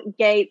little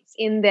gates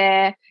in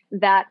there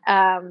that,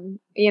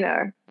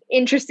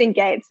 interesting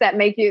gates that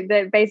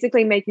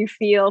basically make you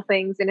feel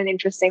things in an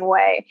interesting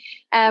way.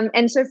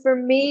 And so for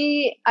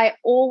me, I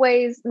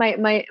always,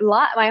 my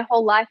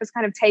whole life is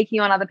kind of taking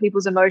on other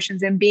people's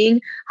emotions and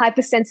being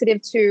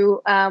hypersensitive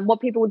to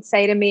what people would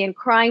say to me, and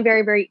crying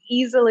very, very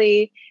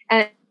easily,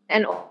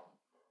 and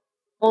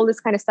all this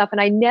kind of stuff. And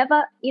I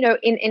never,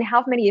 in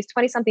how many years,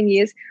 20 something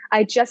years,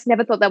 I just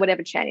never thought that would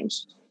ever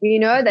change.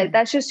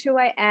 That's just who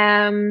I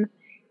am.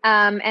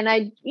 And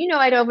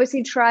I'd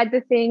obviously tried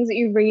the things that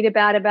you read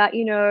about,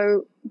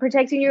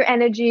 protecting your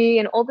energy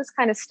and all this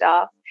kind of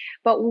stuff.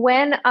 But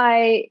when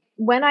I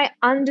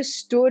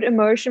understood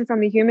emotion from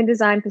the human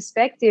design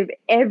perspective,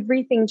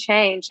 everything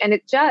changed. And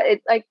it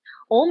like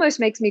almost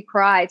makes me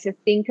cry to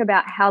think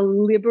about how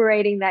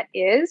liberating that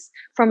is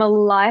from a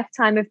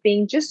lifetime of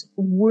being just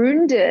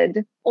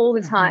wounded all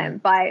the time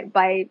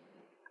by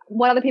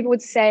what other people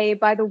would say,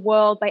 by the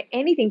world, by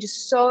anything,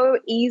 just so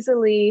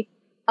easily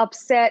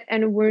upset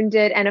and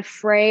wounded and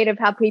afraid of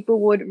how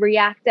people would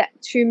react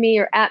to me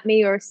or at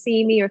me or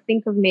see me or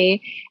think of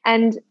me.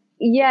 And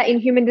yeah, in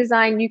human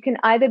design, you can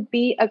either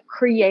be a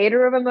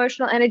creator of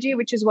emotional energy,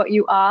 which is what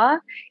you are,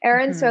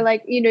 Erin. So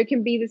like, it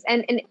can be this,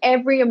 and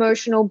every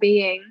emotional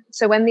being.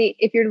 So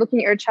if you're looking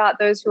at your chart,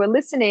 those who are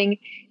listening,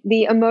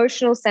 the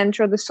emotional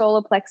center or the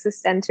solar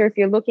plexus center, if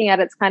you're looking at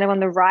it, it's kind of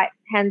on the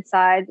right-hand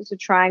side, there's a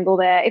triangle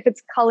there. If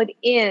it's colored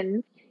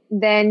in,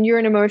 then you're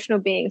an emotional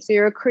being. So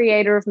you're a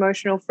creator of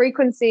emotional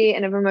frequency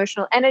and of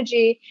emotional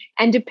energy.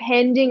 And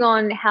depending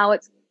on how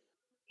it's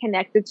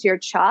connected to your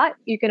chart,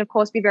 you can of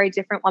course be very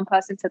different one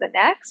person to the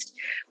next.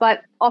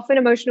 But often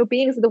emotional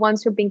beings are the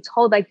ones who are being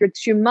told like, you're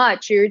too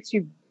much, you're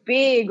too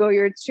big, or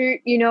you're too,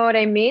 you know what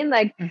I mean?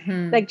 Like,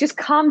 like just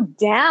calm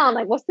down.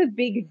 Like, what's the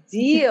big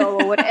deal,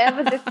 or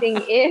whatever the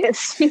thing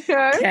is,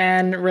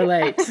 Can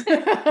relate.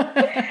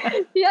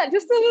 Yeah,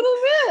 just a little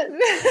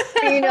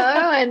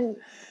bit,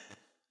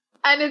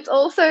 And it's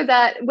also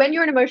that when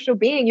you're an emotional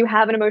being, you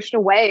have an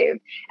emotional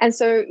wave. And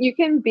so you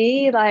can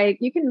be like,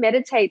 you can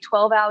meditate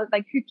 12 hours,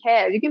 like who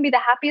cares? You can be the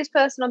happiest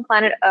person on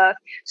planet Earth,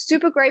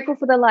 super grateful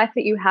for the life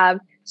that you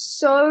have,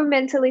 so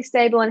mentally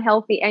stable and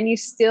healthy. And you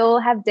still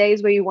have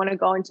days where you want to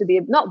go into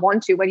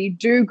when you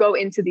do go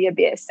into the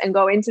abyss and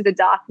go into the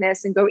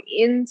darkness and go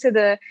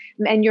into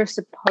and you're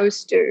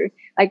supposed to.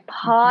 Like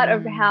part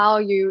of how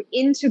you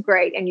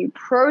integrate and you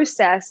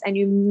process and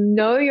you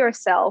know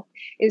yourself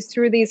is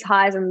through these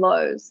highs and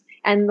lows.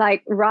 And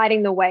like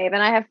riding the wave.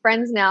 And I have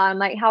friends now, I'm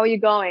like, how are you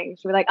going?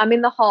 She'll be like, I'm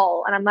in the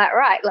hole. And I'm like,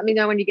 right, let me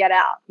know when you get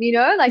out.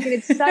 And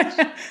it's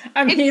such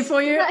I'm here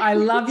for you. I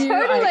love you.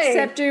 Totally. I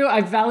accept you. I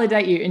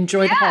validate you.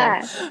 Enjoy the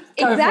hole.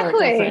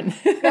 Exactly.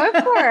 Go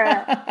for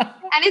it.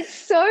 And it's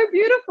so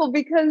beautiful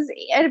because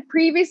a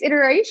previous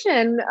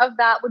iteration of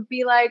that would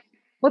be like,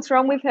 what's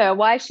wrong with her?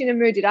 Why is she in a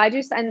mood? Did I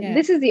just, and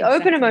this is the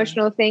open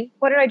emotional thing.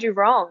 What did I do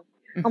wrong?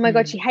 Oh my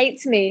God, she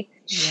hates me.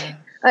 Yeah.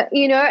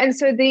 And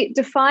so the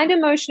defined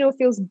emotional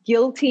feels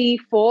guilty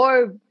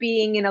for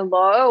being in a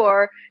low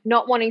or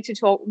not wanting to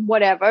talk,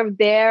 whatever,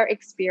 their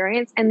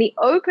experience. And the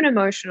open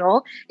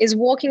emotional is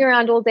walking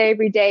around all day,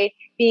 every day,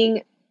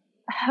 being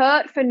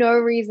hurt for no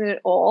reason at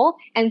all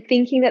and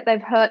thinking that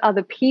they've hurt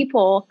other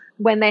people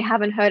when they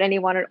haven't hurt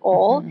anyone at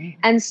all.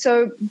 And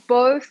so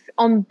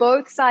on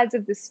both sides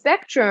of the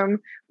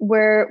spectrum,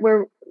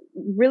 we're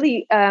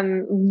really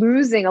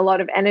losing a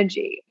lot of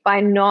energy by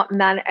not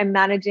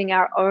managing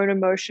our own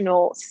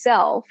emotional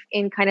self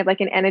in kind of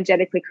like an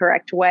energetically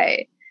correct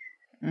way.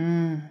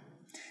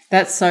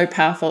 That's so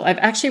powerful. I've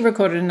actually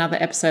recorded another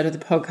episode of the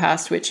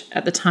podcast, which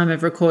at the time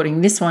of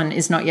recording, this one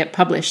is not yet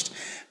published,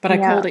 but I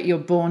called it You're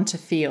Born to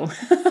Feel.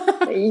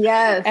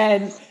 Yes.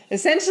 And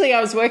essentially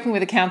I was working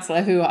with a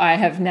counselor who I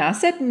have now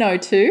said no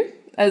to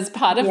as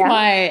part of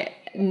my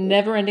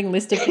never-ending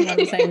list of things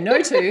I'm saying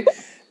no to.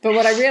 But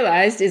what I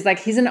realized is like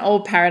he's an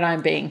old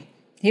paradigm being.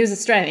 He was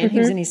Australian. He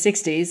was in his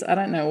 60s. I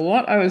don't know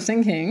what I was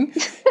thinking.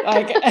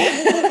 Like,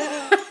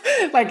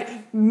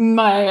 like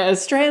my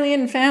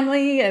Australian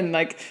family and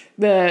like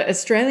the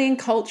Australian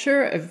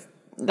culture of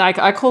like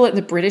I call it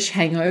the British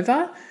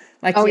hangover.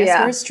 Like, yes,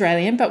 we're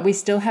Australian, but we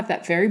still have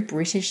that very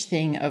British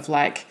thing of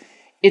like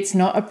it's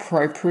not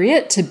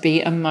appropriate to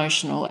be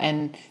emotional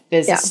and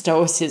there's a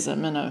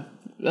stoicism and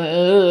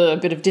a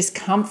bit of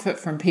discomfort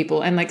from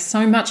people. And like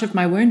so much of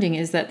my wounding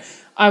is that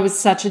I was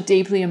such a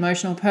deeply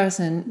emotional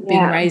person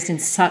being raised in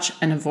such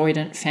an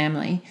avoidant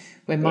family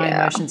where my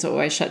emotions are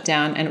always shut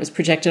down and it was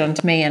projected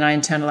onto me and I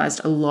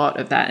internalized a lot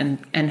of that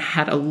and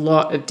had a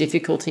lot of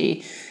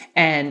difficulty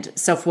and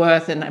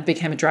self-worth and I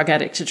became a drug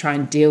addict to try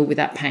and deal with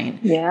that pain.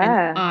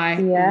 Yeah. And I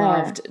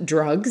loved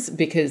drugs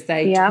because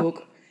they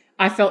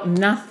I felt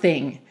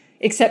nothing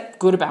except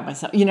good about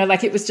myself. You know,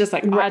 like it was just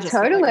like, I just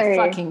felt like a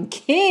fucking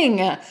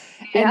king. And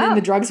then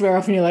the drugs wear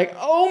off and you're like,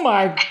 oh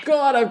my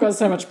God, I've got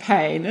so much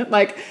pain.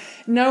 Like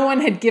no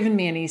one had given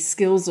me any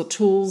skills or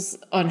tools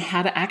on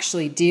how to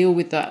actually deal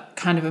with that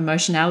kind of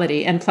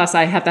emotionality. And plus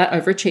I had that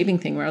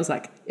overachieving thing where I was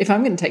like, if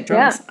I'm going to take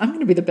drugs, I'm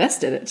going to be the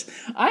best at it.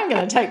 I'm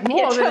going to take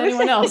more than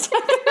anyone else.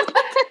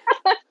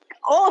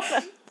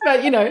 Awesome.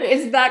 But, you know,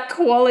 it's that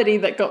quality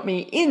that got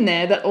me in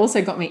there that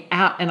also got me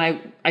out. And I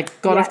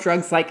got off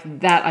drugs like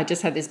that. I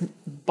just had this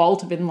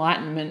bolt of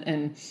enlightenment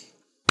and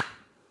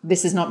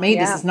this is not me.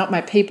 This is not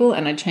my people.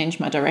 And I changed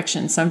my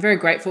direction. So I'm very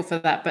grateful for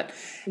that. But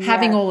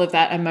having all of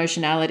that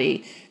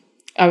emotionality,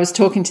 I was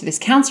talking to this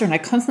counselor and I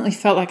constantly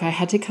felt like I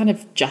had to kind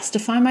of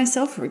justify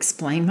myself or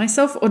explain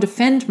myself or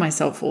defend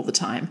myself all the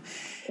time.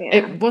 Yeah.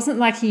 It wasn't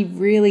like he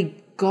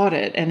really got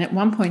it. And at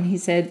one point he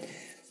said,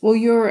 well,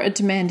 you're a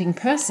demanding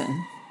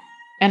person.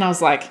 And I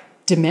was like,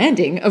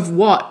 demanding of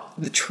what?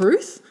 The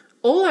truth?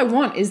 All I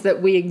want is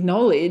that we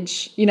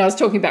acknowledge, you know, I was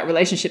talking about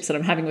relationships that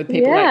I'm having with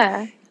people,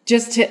 like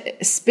just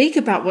to speak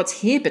about what's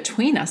here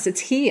between us.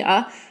 It's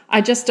here.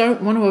 I just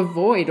don't want to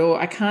avoid or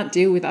I can't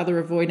deal with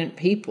other avoidant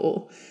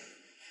people.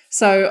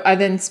 So I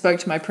then spoke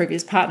to my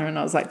previous partner and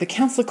I was like, the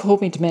counselor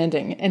called me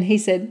demanding. And he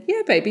said,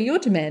 yeah, baby, you're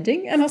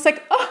demanding. And I was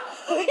like, oh,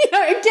 you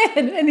know,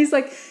 again. And he's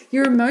like,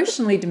 you're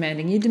emotionally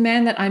demanding. You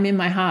demand that I'm in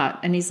my heart.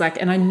 And he's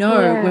like, and I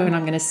know when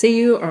I'm going to see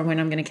you or when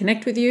I'm going to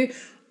connect with you,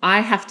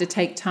 I have to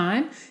take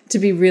time to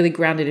be really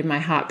grounded in my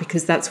heart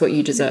because that's what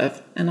you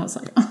deserve. And I was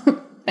like,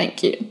 oh,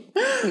 thank you.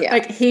 Yeah.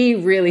 Like he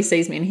really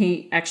sees me and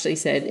he actually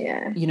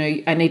said, you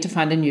know, I need to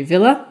find a new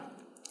villa.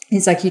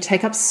 He's like, you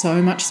take up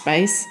so much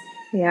space.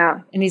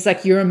 Yeah. And he's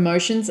like, your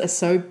emotions are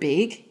so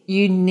big.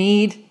 You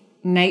need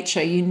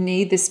nature. You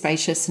need this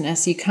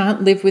spaciousness. You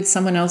can't live with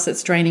someone else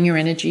that's draining your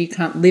energy. You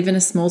can't live in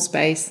a small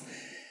space.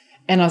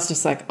 And I was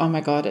just like, oh my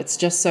God, it's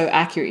just so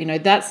accurate. You know,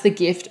 that's the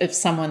gift of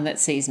someone that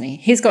sees me.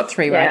 He's got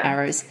 3 right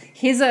arrows.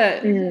 He's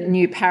a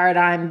new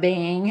paradigm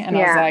being. And I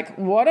was like,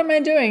 what am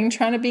I doing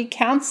trying to be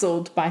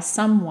counseled by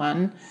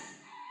someone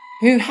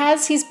who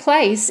has his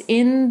place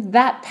in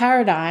that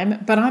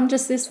paradigm, but I'm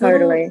just this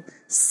little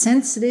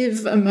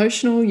sensitive,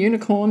 emotional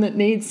unicorn that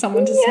needs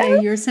someone to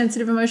say you're a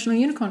sensitive, emotional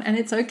unicorn, and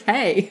it's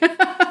okay.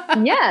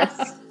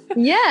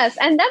 Yes.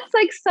 And that's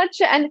like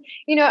such a, and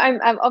you know,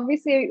 I'm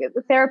obviously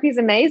therapy is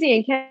amazing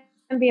and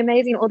can be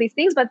amazing, all these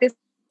things, but this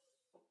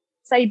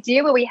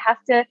idea where we have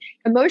to,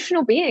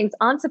 emotional beings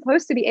aren't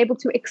supposed to be able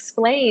to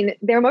explain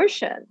their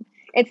emotion.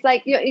 It's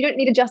like you don't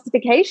need a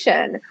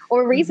justification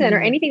or a reason or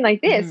anything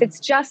like this. It's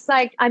just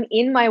like I'm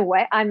in my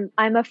way. I'm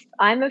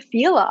a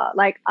feeler.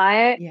 Like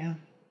and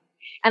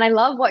I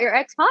love what your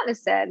ex-partner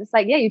said. It's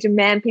like, you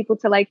demand people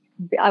to like,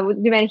 I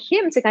would demand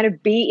him to kind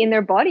of be in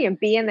their body and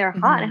be in their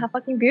heart. And how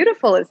fucking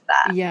beautiful is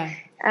that? Yeah.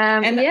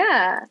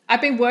 I've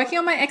been working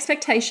on my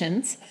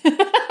expectations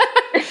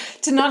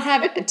to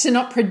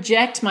not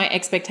project my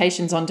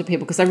expectations onto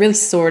people because I really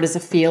saw it as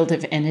a field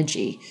of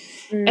energy.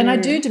 And I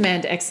do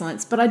demand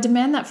excellence, but I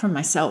demand that from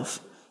myself.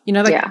 You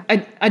know,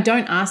 like I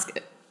don't ask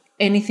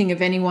anything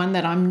of anyone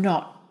that I'm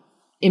not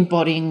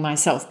embodying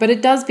myself. But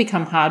it does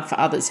become hard for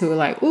others who are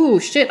like, oh,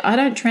 shit, I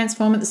don't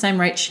transform at the same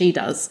rate she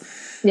does.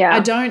 Yeah. I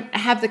don't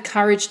have the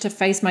courage to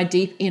face my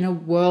deep inner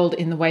world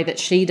in the way that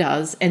she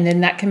does. And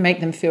then that can make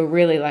them feel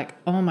really like,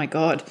 oh, my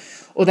God.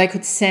 Or they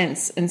could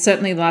sense. And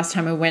certainly the last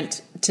time I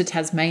went to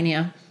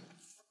Tasmania,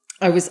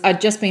 I'd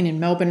just been in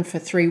Melbourne for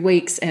 3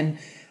 weeks, and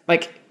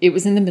like it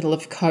was in the middle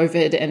of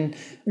COVID, and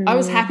I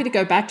was happy to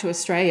go back to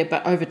Australia,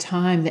 but over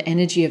time the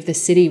energy of the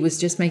city was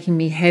just making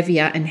me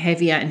heavier and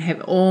heavier and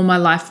heavy. All my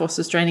life force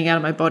was draining out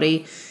of my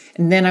body.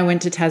 And then I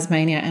went to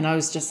Tasmania and I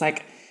was just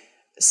like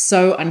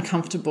so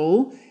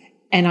uncomfortable.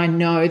 And I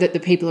know that the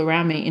people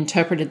around me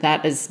interpreted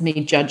that as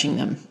me judging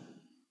them,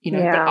 you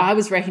know, but I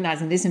was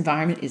recognizing this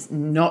environment is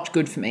not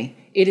good for me.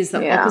 It is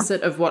the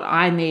opposite of what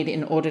I need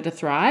in order to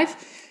thrive.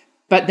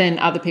 But then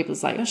other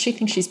people's like, oh, she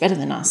thinks she's better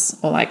than us.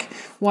 Or like,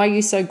 why are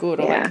you so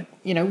good? Or like,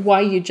 you know, why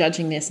are you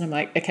judging this? And I'm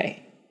like,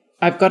 okay,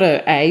 I've got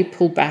to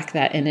pull back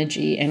that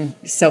energy and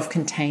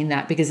self-contain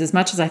that, because as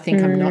much as I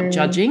think I'm not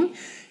judging,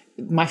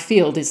 my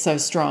field is so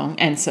strong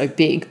and so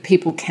big,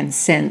 people can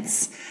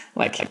sense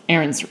like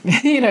Erin's,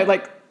 you know,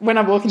 like when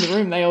I walk in the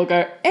room, they all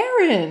go,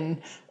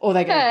 Erin, or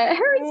they go,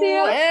 Erin's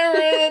here.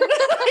 Erin.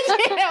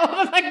 Yeah,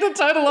 or like the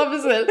total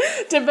opposite.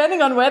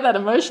 Depending on where that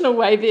emotional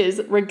wave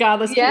is,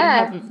 regardless, people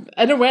have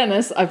an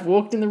awareness, I've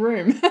walked in the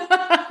room.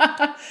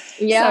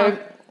 So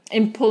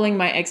in pulling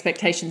my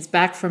expectations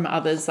back from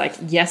others, like,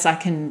 yes, I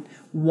can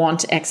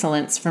want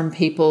excellence from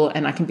people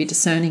and I can be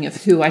discerning of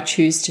who I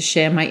choose to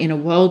share my inner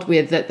world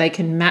with, that they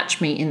can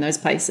match me in those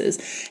places.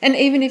 And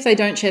even if they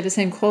don't share the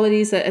same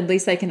qualities, that at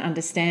least they can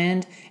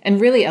understand and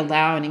really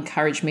allow and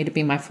encourage me to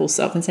be my full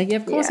self and say, yeah,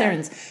 of course,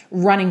 Erin's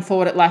running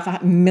forward at life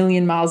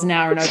 1,000,000 miles an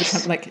hour and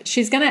overcome, like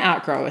she's going to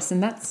outgrow us.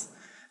 And that's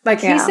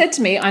like, he said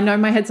to me, I know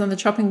my head's on the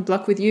chopping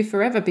block with you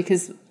forever,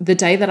 because the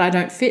day that I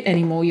don't fit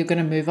anymore, you're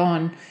going to move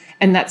on.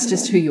 And that's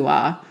just who you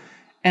are.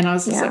 And I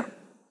was just like,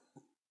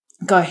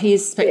 God, he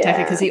is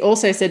spectacular, because he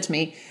also said to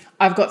me,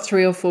 I've got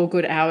 3 or 4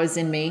 good hours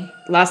in me.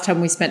 Last time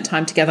we spent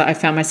time together, I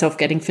found myself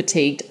getting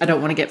fatigued. I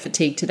don't want to get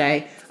fatigued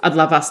today. I'd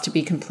love us to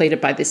be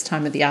completed by this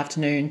time of the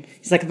afternoon.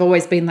 He's like, I've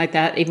always been like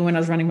that, even when I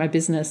was running my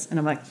business. And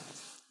I'm like,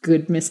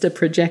 good Mr.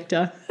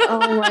 Projector. Oh,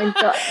 my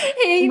God.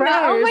 He knows.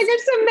 Oh, my God,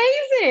 it's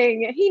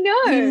amazing. He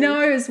knows. He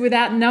knows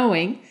without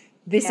knowing.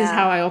 This is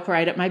how I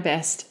operate at my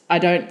best.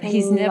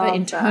 He's never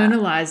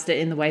internalized it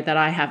in the way that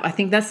I have. I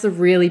think that's the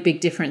really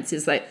big difference,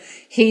 is like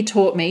he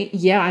taught me,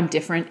 I'm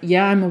different.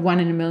 I'm a 1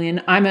 in a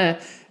million. I'm a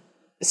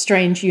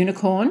strange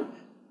unicorn,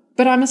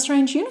 but I'm a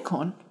strange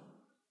unicorn.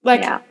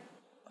 Like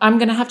I'm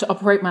going to have to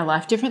operate my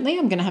life differently.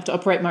 I'm going to have to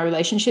operate my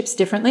relationships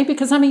differently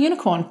because I'm a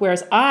unicorn.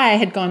 Whereas I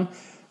had gone,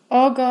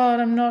 oh God,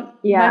 I'm not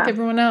like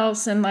everyone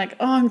else. And like,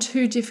 oh, I'm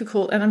too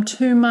difficult and I'm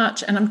too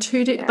much and I'm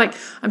too, like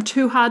I'm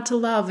too hard to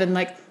love. And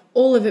like,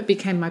 all of it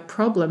became my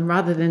problem,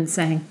 rather than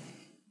saying,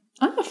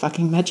 I'm a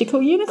fucking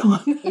magical unicorn.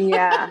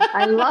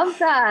 I love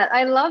that.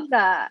 I love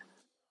that.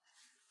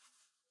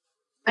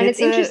 And it's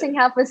interesting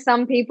how for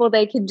some people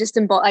they could just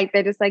like,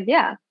 they're just like,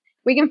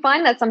 we can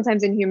find that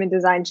sometimes in human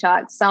design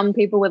charts. Some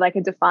people with like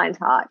a defined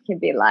heart can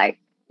be like,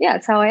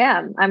 it's how I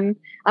am.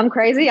 I'm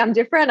crazy. I'm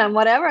different. I'm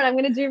whatever. And I'm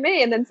going to do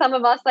me. And then some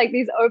of us, like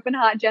these open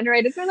heart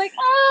generators, are like,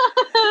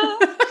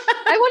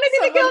 I want to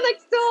be the girl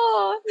next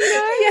door.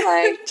 You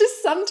know, like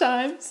just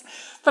sometimes.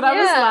 But I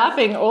was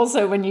laughing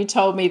also when you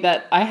told me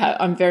that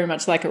I'm very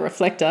much like a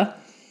reflector.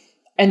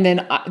 And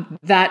then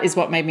that is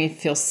what made me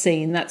feel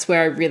seen. That's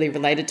where I really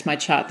related to my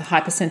chart, the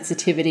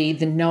hypersensitivity,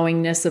 the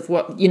knowingness of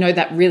what, you know,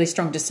 that really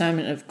strong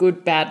discernment of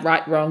good, bad,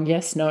 right, wrong,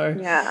 yes, no.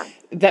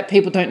 That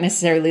people don't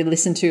necessarily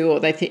listen to, or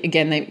they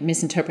they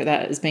misinterpret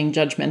that as being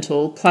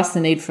judgmental, plus the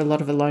need for a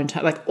lot of alone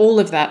time. Like all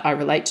of that I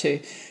relate to.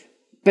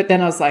 But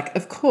then I was like,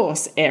 of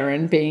course,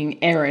 Erin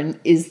being Erin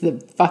is the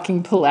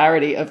fucking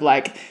polarity of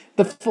like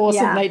the force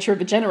of nature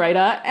of a generator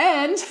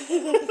and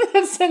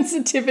the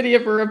sensitivity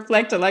of a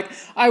reflector. Like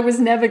I was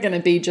never going to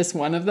be just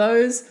one of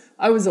those.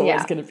 I was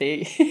always going to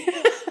be.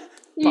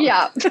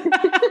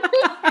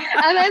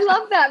 And I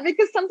love that,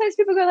 because sometimes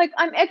people go like,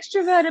 I'm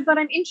extroverted, but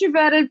I'm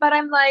introverted, but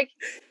I'm like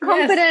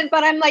confident,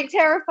 but I'm like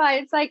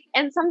terrified. It's like,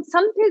 and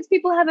sometimes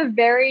people have a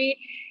very,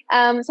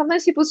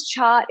 sometimes people's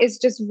chart is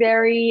just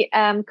very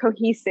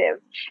cohesive.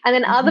 And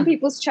then other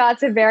people's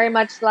charts are very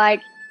much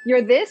like,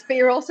 you're this, but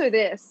you're also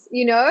this,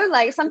 you know,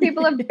 like some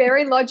people are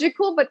very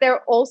logical, but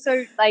they're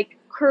also like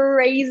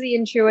crazy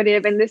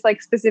intuitive in this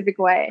like specific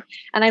way.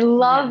 And I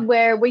love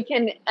where we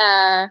can,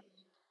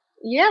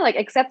 like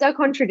accept our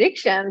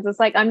contradictions. It's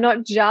like, I'm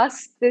not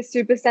just this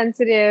super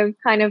sensitive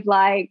kind of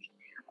like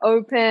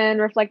open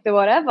reflector,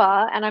 whatever.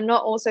 And I'm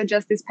not also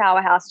just this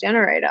powerhouse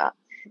generator.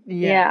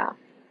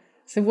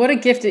 So what a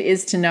gift it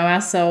is to know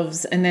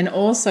ourselves, and then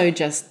also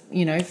just,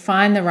 you know,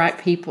 find the right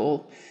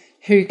people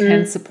who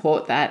can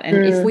support that. And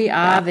if we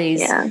are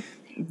these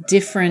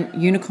different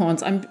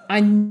unicorns, I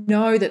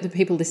know that the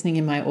people listening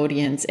in my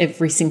audience,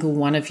 every single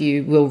one of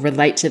you will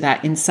relate to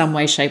that in some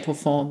way, shape or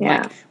form.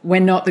 Like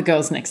we're not the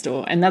girls next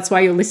door. And that's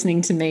why you're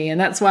listening to me.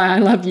 And that's why I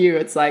love you.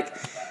 It's like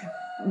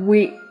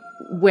we're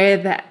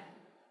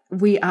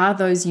we are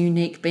those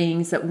unique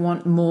beings that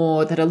want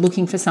more, that are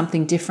looking for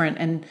something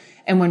different.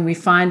 And when we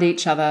find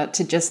each other,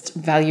 to just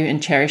value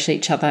and cherish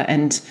each other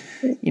and,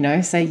 you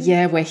know, say,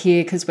 yeah, we're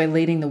here because we're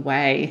leading the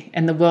way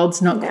and the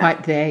world's not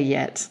quite there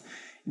yet.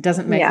 It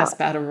doesn't make us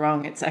bad or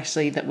wrong. It's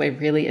actually that we're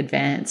really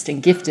advanced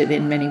and gifted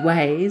in many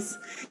ways.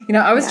 You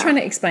know, I was trying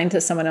to explain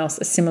to someone else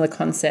a similar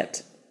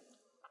concept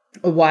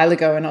a while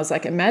ago, and I was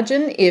like,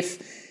 imagine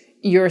if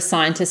you're a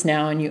scientist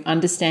now and you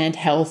understand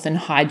health and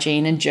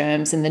hygiene and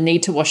germs and the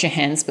need to wash your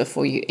hands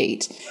before you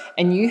eat,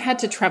 and you had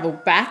to travel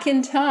back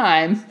in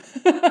time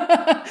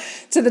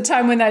to the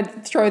time when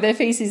they'd throw their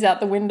feces out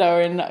the window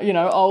in, you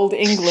know, old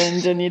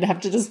England, and you'd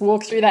have to just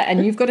walk through that,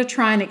 and you've got to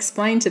try and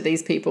explain to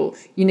these people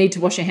you need to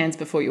wash your hands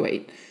before you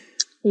eat.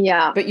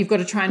 Yeah. But you've got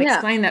to try and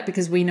explain that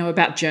because we know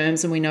about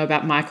germs and we know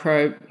about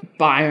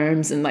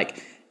microbiomes, and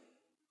like,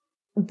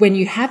 when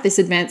you have this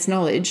advanced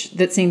knowledge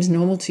that seems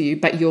normal to you,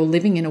 but you're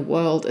living in a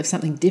world of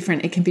something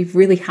different, it can be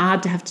really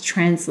hard to have to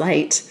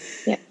translate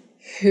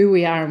who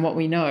we are and what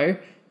we know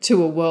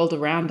to a world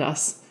around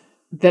us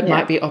that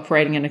might be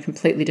operating in a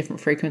completely different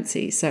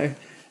frequency. So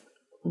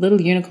little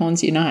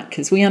unicorns unite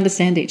because we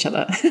understand each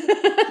other.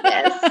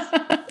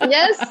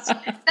 Yes,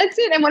 that's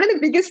it. And one of the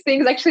biggest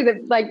things actually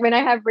that, like, when I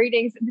have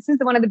readings, this is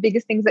one of the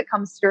biggest things that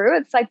comes through.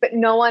 It's like, but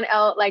no one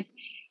else, like,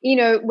 you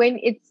know, when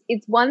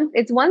it's one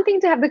thing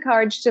to have the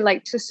courage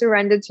to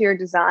surrender to your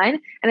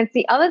design, and it's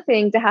the other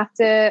thing to have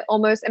to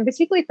almost, and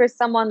particularly for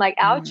someone like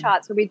our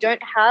charts where we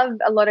don't have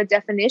a lot of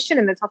definition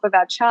in the top of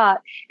our chart,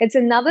 it's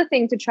another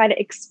thing to try to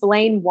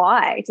explain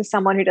why to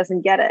someone who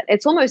doesn't get it.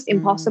 It's almost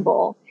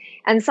impossible.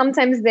 And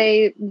sometimes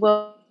they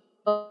will,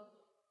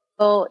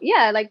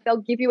 like, they'll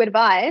give you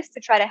advice to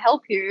try to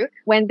help you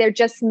when they're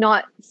just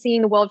not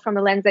seeing the world from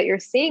the lens that you're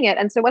seeing it.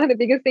 And so one of the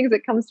biggest things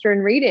that comes through in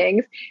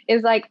readings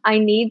is like, I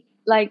need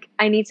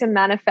to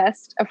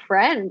manifest a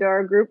friend or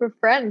a group of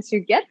friends who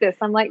get this.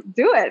 I'm like,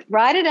 do it,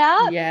 write it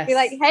out. Yes. Be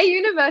like, hey,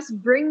 universe,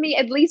 bring me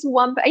at least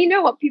one. You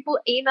know what? People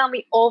email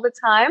me all the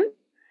time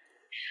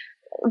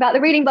about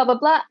the reading, blah, blah,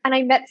 blah. And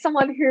I met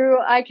someone who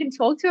I can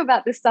talk to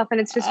about this stuff, and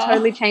it's just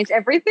totally changed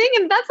everything.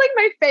 And that's like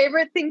my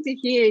favorite thing to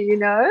hear, you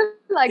know,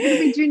 like,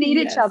 we do need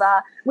each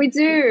other. We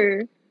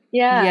do.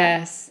 Yeah.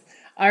 Yes.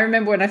 I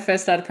remember when I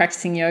first started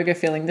practicing yoga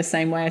feeling the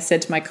same way. I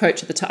said to my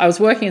coach at the time, I was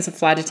working as a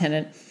flight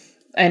attendant,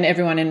 and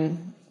everyone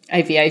in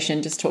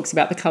aviation just talks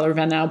about the color of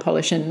our nail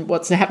polish and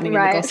what's happening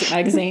in the gossip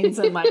magazines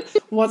and like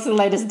what's the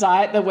latest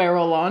diet that we're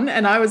all on.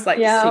 And I was like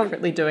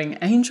secretly doing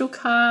angel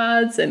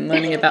cards and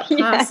learning about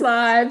past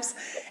lives.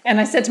 And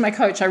I said to my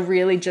coach, I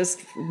really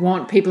just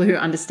want people who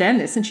understand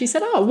this. And she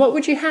said, oh, what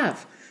would you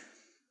have?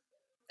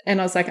 And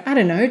I was like, I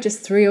don't know,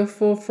 just 3 or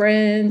 4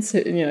 friends,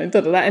 you know,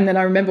 da, da, da. And then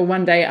I remember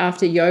one day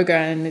after yoga,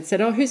 and it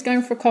said, oh, who's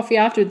going for coffee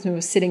afterwards? And we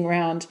were sitting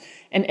around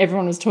and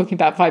everyone was talking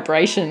about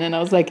vibration. And I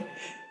was like,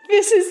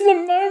 this is the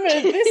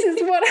moment.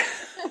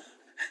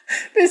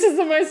 This is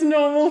the most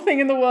normal thing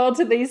in the world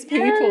to these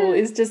people,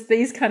 is just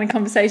these kind of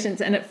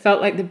conversations. And it felt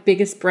like the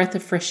biggest breath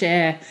of fresh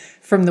air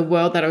from the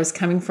world that I was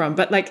coming from.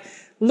 But like,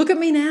 look at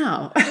me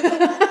now.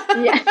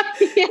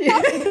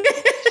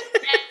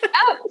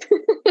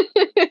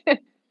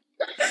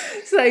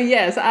 So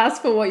yes,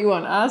 ask for what you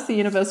want. Ask the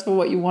universe for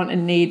what you want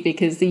and need,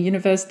 because the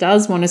universe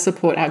does want to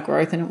support our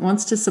growth, and it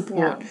wants to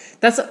support.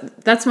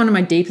 That's one of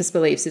my deepest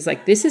beliefs, is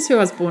like, this is who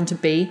I was born to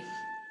be.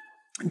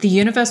 The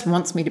universe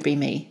wants me to be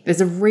me. There's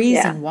a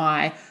reason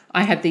why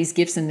I have these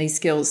gifts and these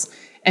skills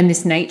and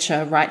this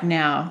nature right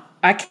now.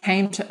 I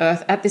came to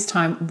Earth at this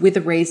time with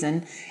a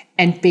reason,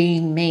 and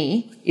being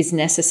me is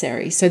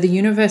necessary. So the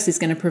universe is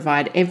going to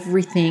provide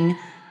everything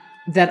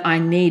that I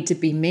need to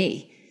be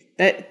me.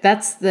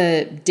 That's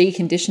the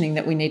deconditioning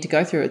that we need to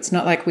go through. It's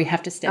not like we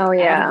have to step out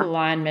of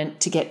alignment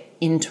to get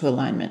into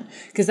alignment,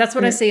 because that's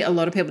what I see a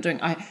lot of people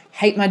doing. I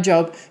hate my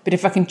job, but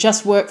if I can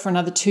just work for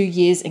another 2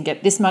 years and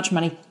get this much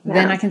money,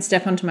 then I can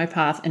step onto my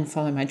path and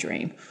follow my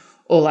dream.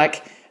 Or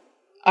like,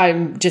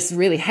 I'm just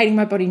really hating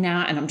my body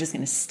now, and I'm just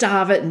going to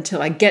starve it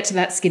until I get to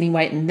that skinny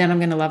weight, and then I'm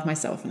going to love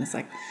myself. And it's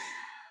like,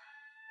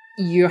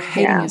 you're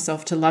hating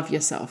yourself to love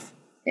yourself.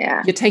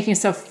 Yeah. You're taking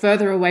yourself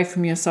further away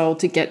from your soul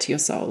to get to your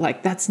soul.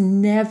 Like, that's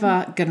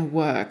never going to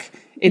work.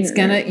 You're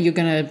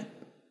going to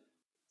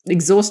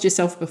exhaust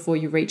yourself before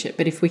you reach it.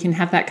 But if we can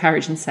have that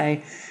courage and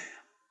say,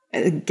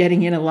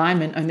 getting in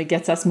alignment only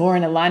gets us more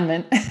in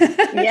alignment.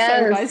 Yes.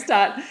 So if I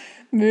start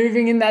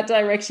moving in that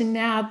direction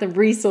now, the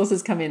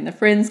resources come in, the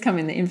friends come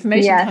in, the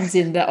information comes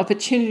in, the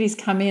opportunities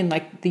come in.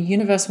 Like, the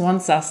universe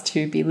wants us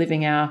to be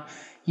living our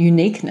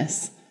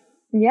uniqueness.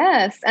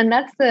 Yes. And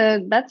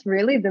that's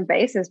really the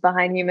basis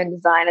behind human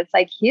design. It's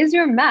like, here's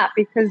your map,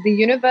 because the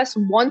universe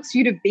wants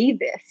you to be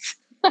this.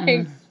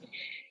 Like,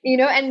 you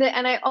know,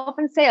 and I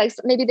often say, like,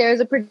 maybe there's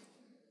a projector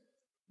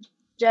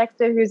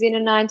who's in a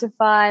 9 to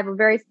 5 or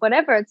very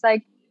whatever. It's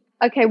like,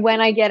 okay, when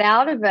I get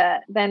out of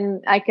it,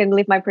 then I can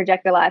live my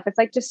projector life. It's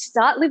like, just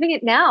start living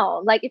it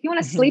now. Like, if you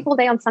want to sleep all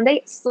day on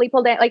Sunday, sleep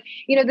all day. Like,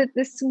 you know,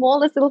 the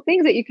smallest little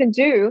things that you can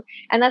do.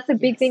 And that's the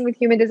big thing with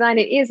human design.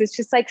 It's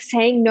just like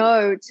saying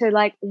no to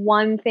like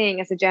one thing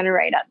as a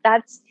generator.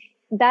 That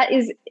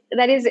is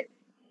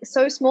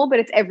so small, but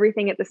it's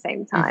everything at the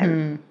same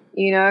time.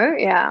 You know?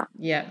 Yeah.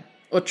 Yeah.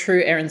 Or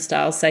true Erin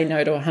style, say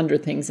no to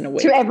 100 things in a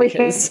week. To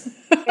everything. Because...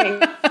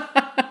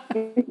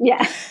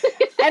 Yeah.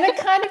 And it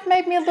kind of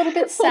made me a little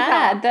bit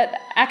sad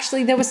that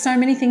actually there were so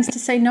many things to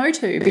say no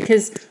to,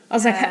 because I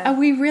was like, are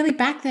we really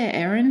back there,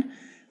 Erin?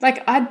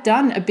 Like, I'd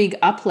done a big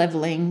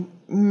up-leveling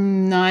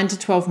 9 to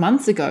 12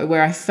 months ago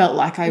where I felt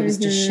like I was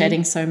just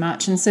shedding so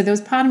much. And so there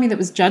was part of me that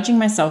was judging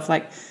myself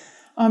like,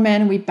 oh,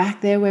 man, are we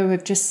back there where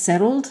we've just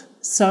settled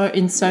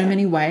in so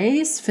many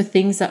ways for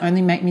things that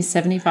only make me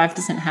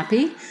 75%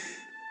 happy?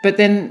 But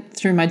then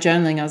through my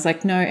journaling, I was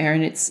like, no,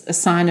 Erin, it's a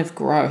sign of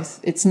growth.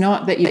 It's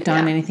not that you've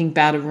done anything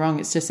bad or wrong.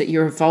 It's just that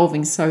you're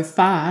evolving so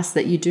fast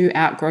that you do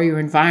outgrow your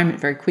environment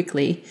very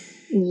quickly.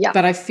 Yeah.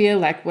 But I feel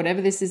like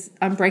whatever this is,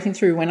 I'm breaking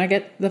through. When I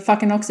get the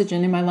fucking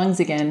oxygen in my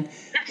lungs again,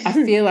 I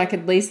feel like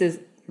at least there's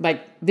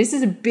like, this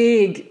is a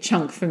big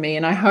chunk for me.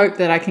 And I hope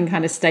that I can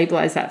kind of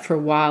stabilize that for a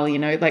while, you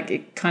know, like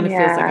it kind of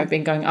feels like I've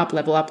been going up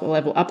level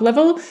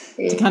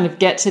to kind of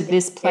get to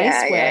this place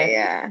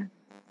where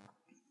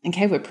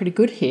okay, we're pretty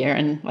good here.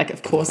 And like,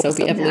 of course, there'll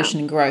be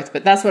evolution and growth,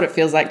 but that's what it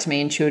feels like to me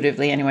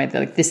intuitively anyway.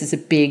 Like this is a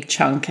big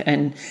chunk.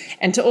 And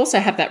to also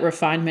have that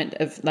refinement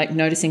of like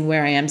noticing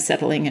where I am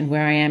settling and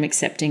where I am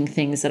accepting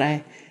things that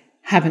I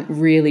haven't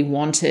really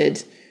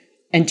wanted,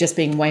 and just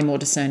being way more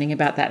discerning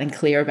about that and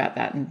clear about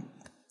that,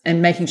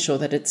 and making sure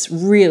that it's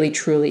really,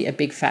 truly a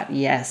big fat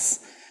yes,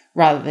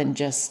 rather than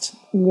just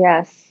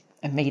a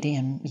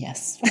medium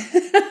yes.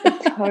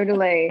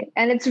 Totally.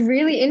 And it's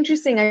really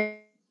interesting. I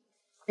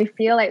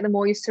feel like the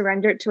more you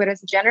surrender to it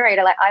as a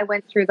generator, like I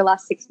went through the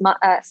last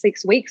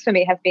 6 weeks for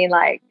me have been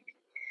like,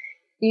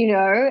 you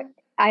know,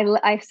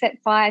 I set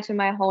fire to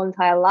my whole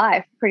entire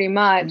life pretty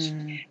much.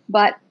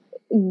 But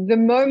the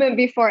moment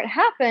before it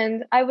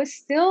happened, I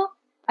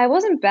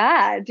wasn't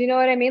bad. Do you know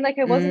what I mean? Like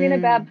I wasn't in a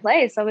bad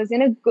place. I was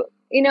in a good,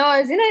 you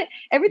know,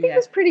 everything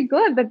was pretty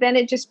good, but then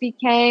it just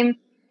became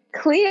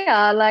clear,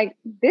 like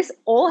this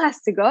all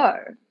has to go.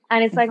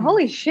 And it's like,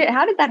 holy shit,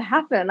 how did that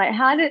happen? Like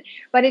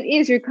but it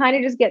is, you kind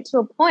of just get to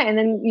a point and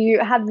then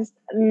you have this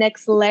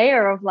next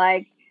layer of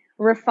like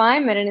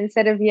refinement. And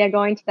instead of,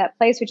 going to that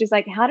place, which is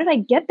like, how did I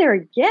get there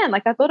again?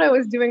 Like, I thought I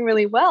was doing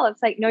really well.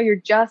 It's like, no, you're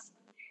just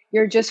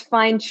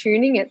fine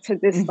tuning it to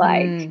this,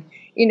 like,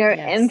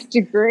 nth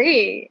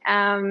degree.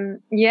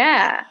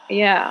 Yeah.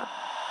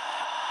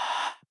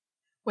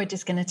 We're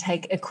just going to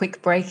take a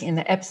quick break in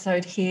the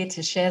episode here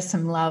to share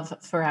some love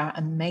for our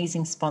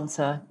amazing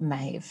sponsor,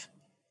 Maeve.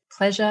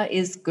 Pleasure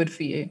is good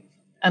for you.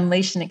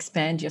 Unleash and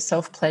expand your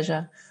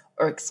self-pleasure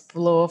or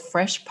explore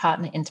fresh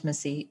partner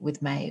intimacy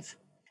with Maeve.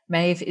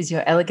 Maeve is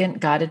your elegant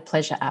guided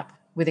pleasure app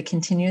with a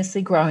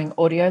continuously growing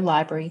audio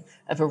library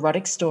of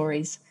erotic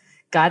stories,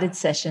 guided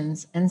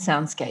sessions, and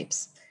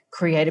soundscapes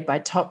created by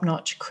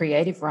top-notch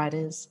creative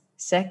writers,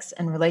 sex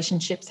and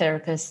relationship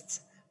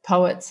therapists,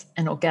 poets,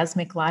 and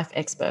orgasmic life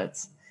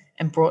experts,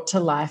 and brought to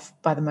life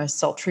by the most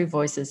sultry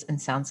voices and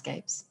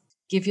soundscapes.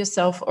 Give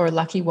yourself or a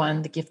lucky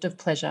one the gift of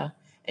pleasure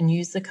and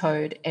use the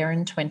code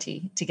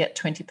ERIN20 to get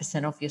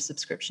 20% off your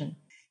subscription.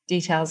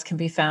 Details can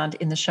be found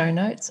in the show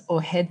notes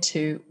or head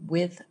to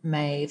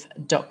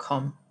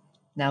withmaeve.com.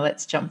 Now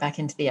let's jump back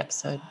into the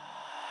episode.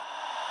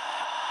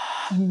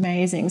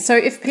 Amazing. So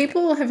if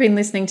people have been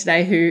listening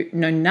today who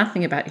know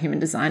nothing about human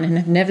design and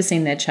have never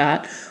seen their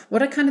chart,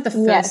 what are kind of the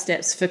first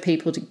steps for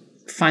people to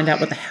find out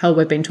what the hell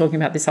we've been talking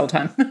about this whole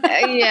time?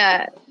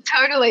 Yeah,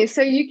 totally.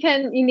 So you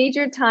need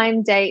your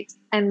time, date,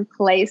 and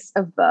place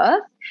of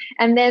birth.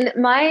 And then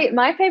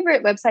my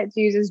favorite website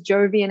to use is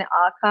Jovian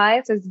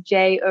Archive. So it's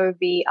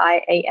Jovian,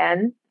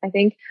 I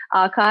think,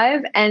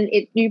 Archive. And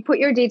you put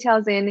your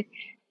details in.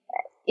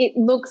 It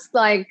looks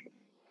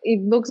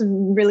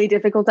really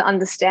difficult to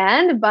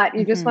understand, but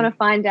you just want to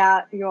find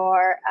out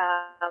your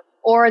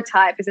aura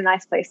type is a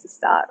nice place to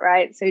start,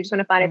 right? So you just want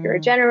to find if you're a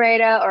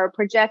generator or a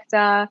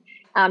projector.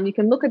 You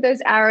can look at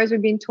those arrows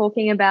we've been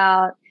talking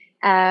about.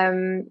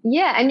 And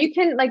you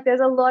can, like, there's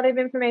a lot of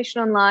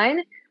information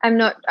online.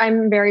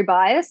 I'm very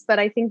biased, but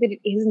I think that it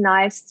is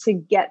nice to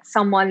get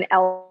someone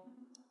else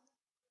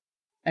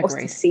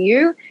to see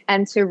you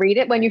and to read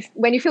it. When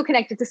you feel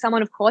connected to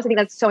someone, of course, I think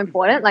that's so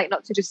important, like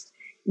not to just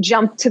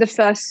jump to the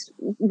first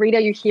reader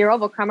you hear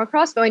of or come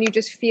across, but when you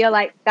just feel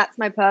like that's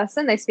my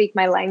person, they speak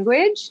my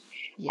language.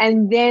 Yeah.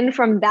 And then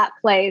from that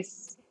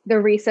place, the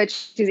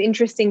research is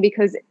interesting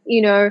because,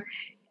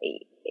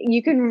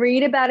 you can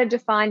read about a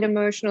defined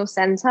emotional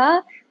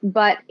center,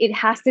 but it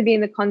has to be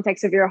in the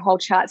context of your whole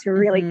chart to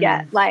really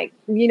get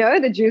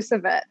the juice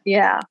of it.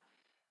 Yeah.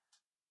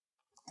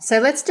 So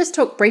let's just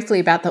talk briefly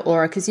about the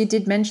aura, because you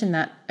did mention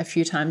that a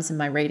few times in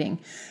my reading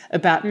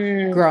about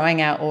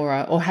growing our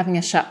aura or having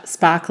a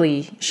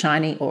sparkly,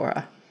 shiny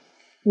aura.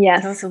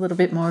 Yes. Tell us a little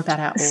bit more about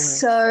our aura.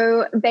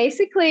 So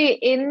basically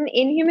in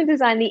human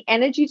design, the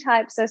energy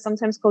types are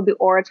sometimes called the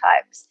aura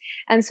types.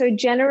 And so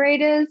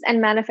generators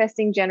and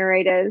manifesting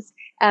generators,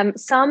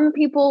 some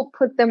people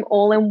put them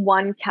all in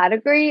one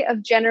category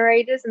of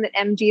generators, and that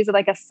MGs are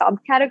like a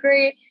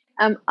subcategory.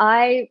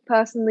 I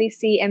personally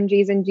see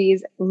MGs and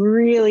Gs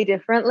really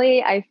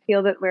differently. I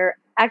feel that we're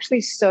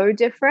actually so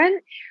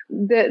different.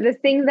 The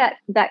thing that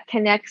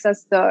connects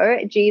us though,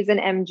 Gs and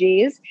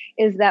MGs,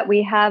 is that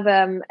we have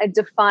a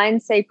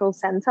defined sacral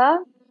center,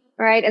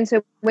 right? And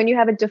so when you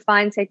have a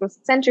defined sacral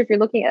center, if you're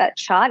looking at that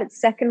chart, it's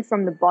second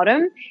from the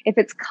bottom. If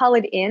it's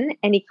colored in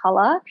any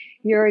color,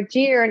 you're a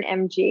G or an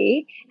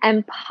MG.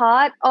 And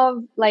part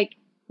of like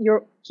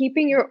your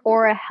keeping your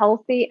aura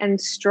healthy and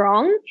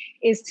strong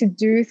is to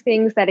do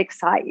things that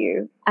excite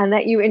you and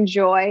that you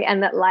enjoy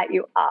and that light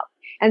you up.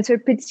 And so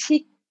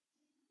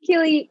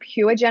particularly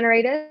pure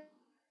generators,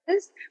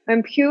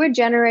 when pure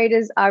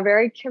generators are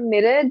very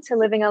committed to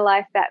living a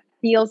life that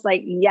feels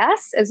like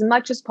yes as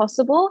much as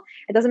possible.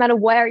 It doesn't matter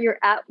where you're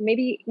at.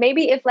 Maybe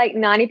if like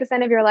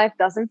 90% of your life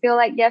doesn't feel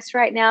like yes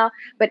right now,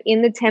 but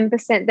in the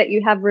 10% that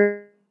you have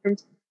room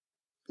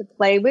to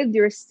play with,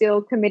 you're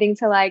still committing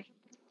to like,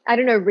 I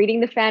don't know,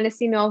 reading the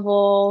fantasy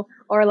novel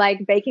or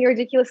like baking a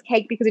ridiculous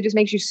cake because it just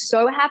makes you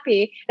so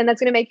happy. And that's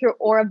going to make your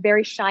aura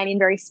very shiny and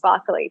very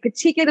sparkly.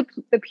 Particularly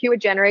the pure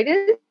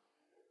generators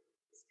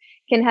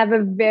can have a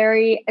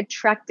very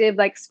attractive,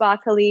 like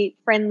sparkly,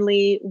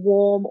 friendly,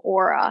 warm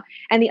aura.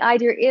 And the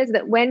idea is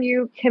that when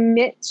you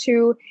commit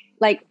to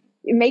like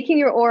making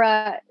your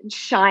aura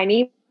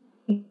shiny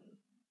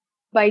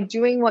by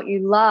doing what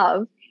you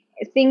love,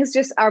 things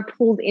just are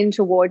pulled in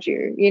towards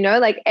you, you know,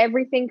 like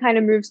everything kind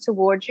of moves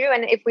towards you.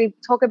 And if we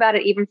talk about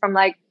it even from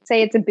like,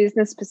 say it's a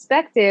business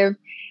perspective,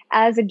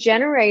 as a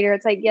generator,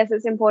 it's like, yes,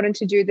 it's important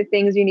to do the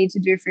things you need to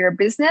do for your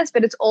business,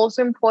 but it's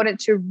also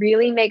important to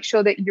really make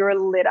sure that you're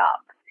lit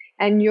up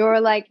and you're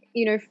like,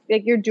 you know,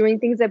 like you're doing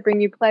things that bring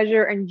you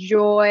pleasure and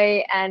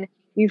joy and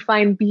you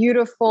find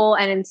beautiful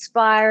and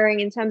inspiring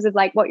in terms of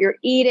like what you're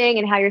eating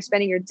and how you're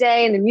spending your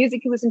day and the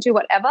music you listen to,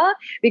 whatever.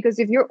 Because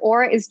if your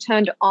aura is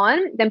turned on,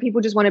 then people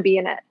just want to be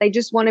in it. They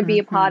just want to be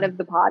a part of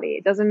the party.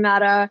 It doesn't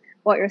matter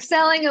what you're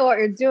selling or what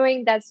you're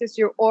doing. That's just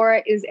your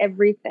aura is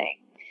everything.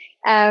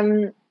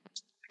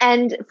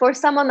 And for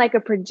someone like a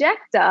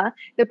projector,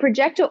 the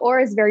projector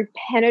aura is very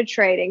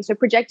penetrating. So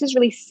projectors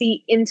really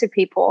see into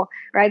people,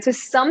 right? So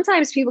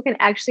sometimes people can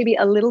actually be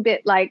a little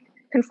bit like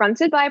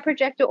confronted by a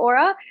projector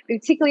aura,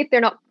 particularly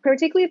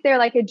if they're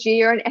like a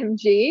G or an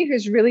MG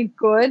who's really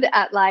good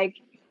at like,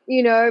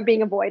 you know,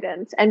 being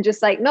avoidant and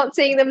just like not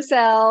seeing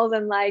themselves.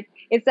 And like,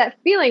 it's that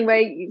feeling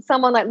where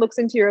someone like looks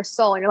into your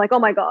soul and you're like, oh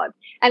my God.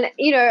 And,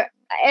 you know,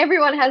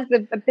 everyone has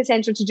the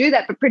potential to do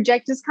that, but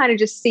projectors kind of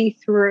just see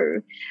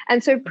through.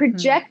 And so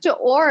projector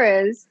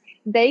auras,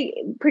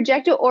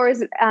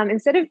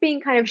 instead of being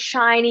kind of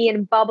shiny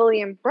and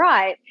bubbly and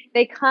bright,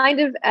 they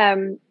kind of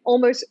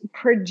almost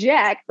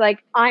project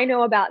like, I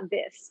know about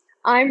this.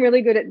 I'm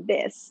really good at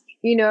this,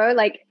 you know,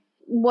 like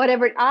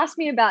whatever, ask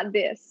me about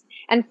this.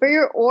 And for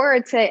your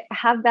aura to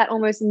have that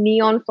almost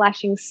neon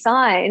flashing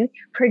sign,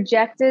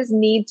 projectors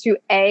need to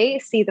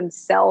see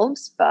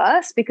themselves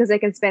first, because they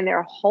can spend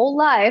their whole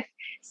life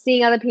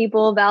seeing other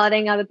people,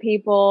 validating other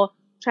people,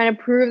 trying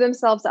to prove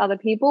themselves to other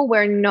people,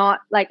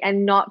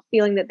 and not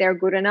feeling that they're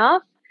good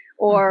enough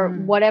or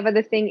whatever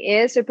the thing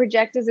is. So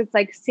projectors, it's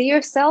like, see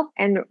yourself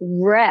and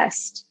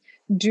rest,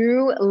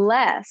 do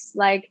less.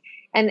 Like,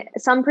 and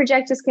some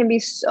projectors can be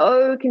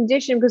so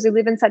conditioned because they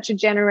live in such a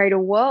generator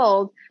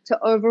world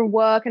to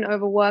overwork and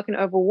overwork and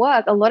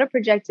overwork. A lot of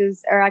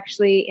projectors are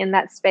actually in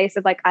that space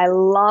of like, I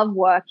love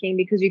working,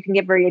 because you can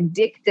get very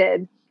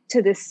addicted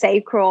to the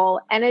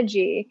sacral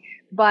energy.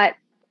 But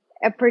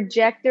a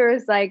projector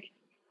is like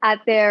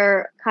at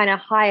their kind of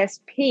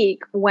highest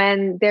peak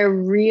when they're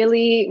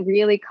really,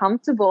 really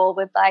comfortable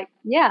with like,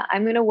 yeah,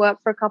 I'm going to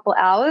work for a couple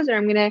hours, or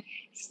I'm going to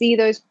see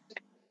those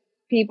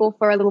people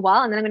for a little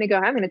while, and then I'm going to go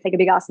home. I'm going to take a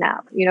big ass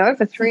nap, you know,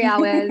 for 3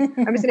 hours.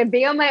 I'm just going to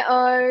be on my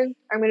own.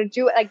 I'm going to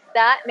do it. Like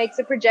that makes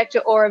a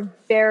projector aura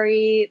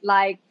very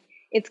like,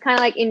 it's kind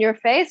of like in your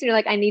face. And you're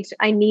like, I need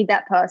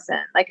that person.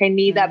 Like I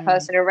need that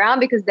person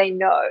around, because they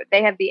know,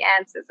 they have the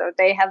answers, or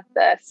they have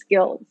the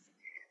skills.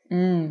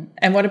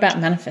 And what about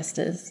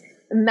manifestors?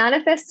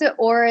 Manifestor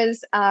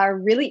auras are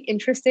really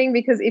interesting,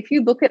 because if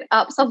you look it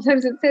up,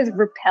 sometimes it says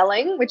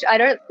repelling, which I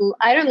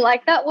don't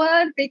like that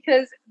word,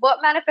 because what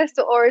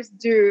manifestor auras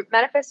do,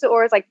 manifestor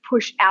auras like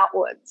push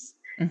outwards.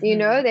 You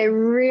know, they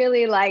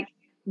really like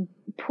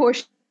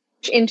push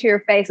into your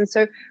face. And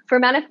so for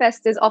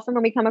manifestors, often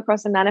when we come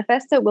across a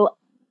manifestor, we'll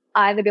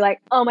either be like,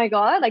 oh my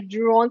God, like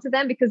drawn to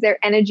them because their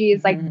energy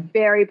is like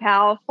very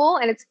powerful.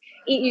 And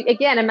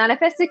again, a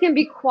manifestor can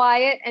be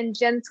quiet and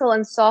gentle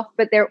and soft,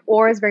 but their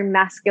aura is very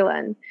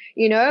masculine,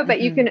 you know,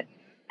 but you can,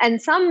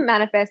 and some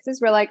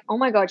manifestors were like, oh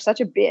my God, such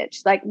a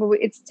bitch. Like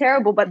it's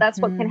terrible, but that's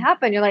what can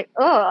happen. You're like,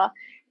 oh,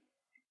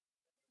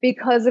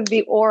 because of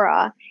the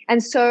aura.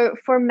 And so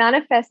for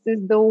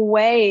manifestors, the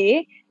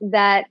way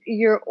that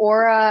your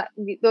aura,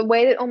 the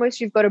way that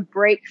almost you've got to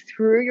break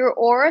through your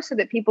aura so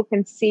that people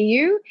can see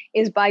you,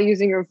 is by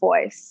using your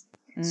voice.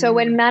 So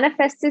when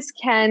manifestors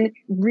can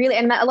really,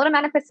 and a lot of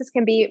manifestors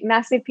can be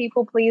massive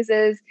people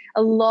pleasers.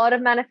 A lot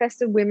of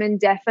manifested women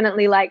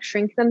definitely like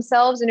shrink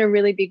themselves in a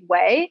really big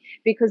way,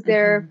 because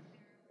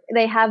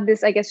they have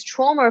this, I guess,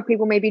 trauma of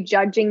people maybe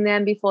judging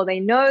them before they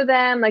know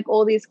them, like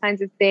all these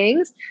kinds of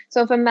things.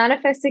 So if a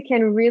manifestor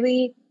can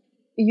really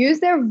use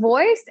their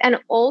voice, and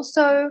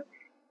also,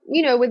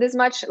 you know, with as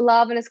much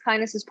love and as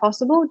kindness as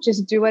possible,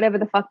 just do whatever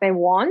the fuck they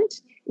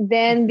want,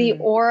 then the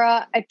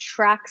aura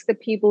attracts the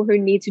people who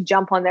need to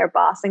jump on their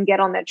bus and get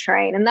on their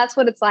train. And that's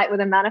what it's like with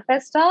a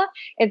manifestor.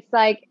 It's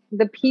like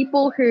the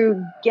people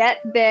who get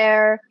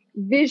their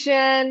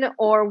vision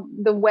or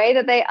the way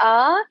that they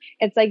are,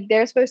 it's like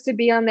they're supposed to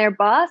be on their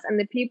bus, and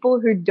the people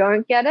who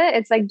don't get it,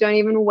 it's like don't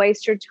even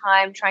waste your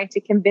time trying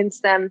to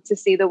convince them to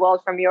see the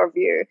world from your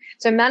view.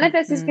 So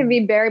manifestors can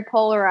be very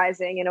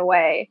polarizing in a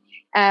way.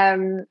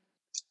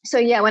 So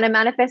yeah, when a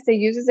manifestor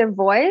uses their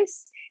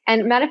voice,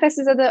 and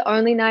manifestors are the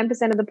only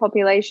 9% of the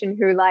population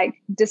who like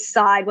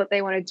decide what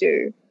they want to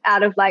do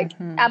out of like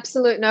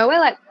absolute nowhere.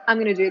 Like, I'm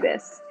going to do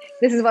this.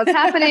 This is what's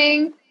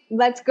happening.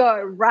 Let's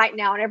go right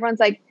now. And everyone's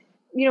like,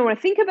 you don't want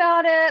to think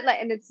about it.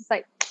 Like, and it's just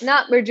like,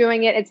 nah, we're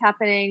doing it. It's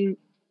happening.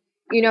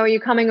 You know, are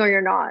you coming or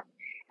you're not?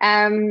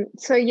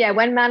 So yeah,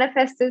 when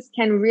manifestors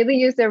can really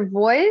use their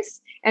voice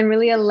and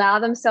really allow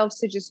themselves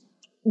to just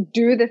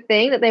do the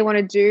thing that they want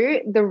to do,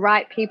 the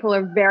right people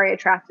are very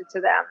attracted to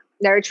them.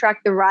 They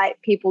attract the right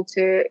people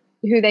to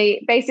who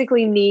they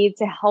basically need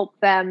to help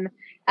them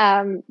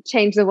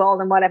change the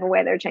world in whatever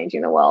way they're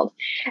changing the world.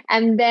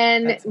 And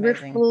then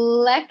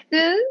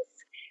reflectors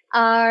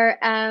are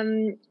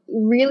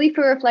really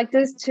for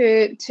reflectors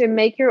to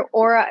make your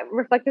aura.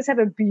 Reflectors have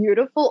a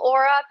beautiful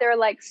aura. They're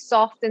like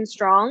soft and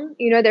strong.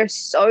 You know, they're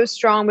so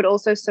strong, but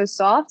also so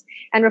soft.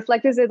 And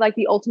reflectors are like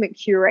the ultimate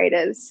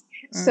curators.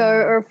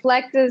 So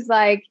reflectors,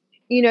 like,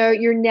 you know,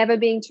 you're never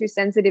being too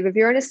sensitive. If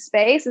you're in a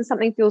space and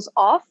something feels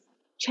off,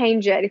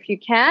 change it if you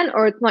can,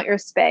 or it's not your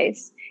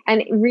space.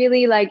 And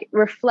really like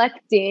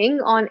reflecting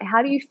on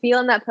how do you feel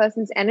in that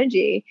person's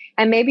energy.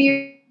 And maybe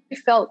you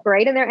felt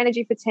great in their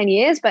energy for 10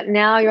 years, but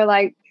now you're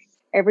like,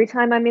 every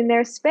time I'm in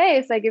their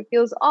space, like it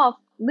feels off.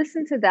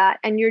 Listen to that.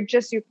 And you're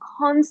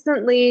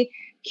constantly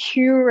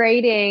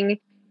curating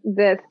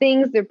the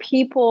things, the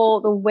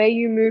people, the way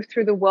you move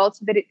through the world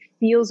so that it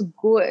feels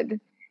good.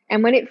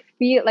 And when it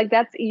feels like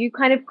that's, you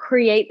kind of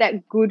create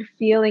that good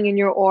feeling in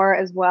your aura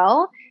as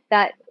well.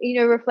 That, you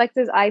know,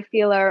 reflectors, I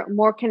feel, are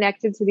more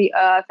connected to the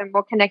earth and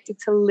more connected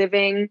to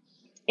living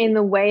in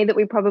the way that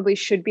we probably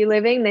should be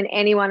living than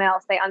anyone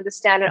else. They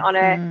understand it on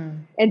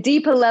a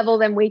deeper level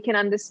than we can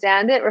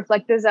understand it.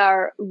 Reflectors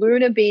are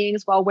lunar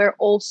beings while we're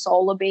all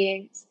solar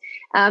beings.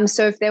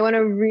 So if they want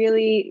to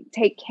really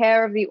take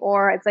care of the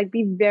aura, it's like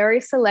be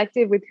very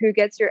selective with who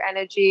gets your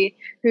energy,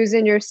 who's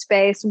in your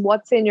space,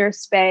 what's in your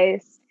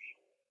space.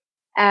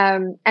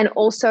 And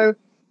also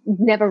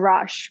never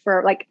rush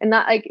for like, and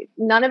not like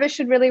none of us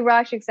should really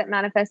rush, except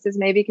manifestors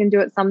maybe can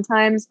do it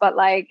sometimes, but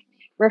like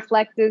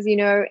reflectors, you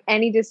know,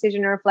 any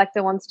decision a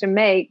reflector wants to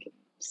make,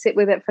 sit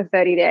with it for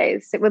 30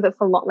 days, sit with it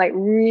for long, like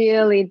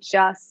really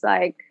just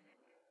like,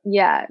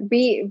 yeah,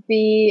 be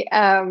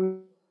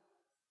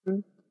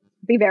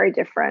very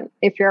different.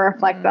 If you're a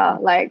reflector,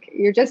 like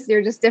you're just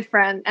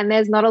different, and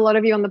there's not a lot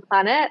of you on the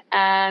planet.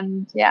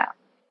 And yeah.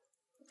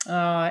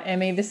 Oh,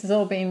 Emmy, this has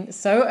all been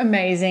so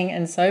amazing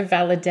and so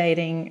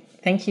validating.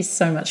 Thank you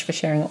so much for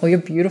sharing all your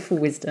beautiful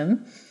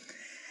wisdom.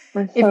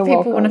 If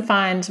people want to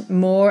find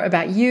more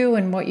about you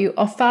and what you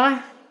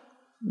offer,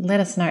 let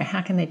us know.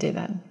 How can they do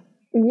that?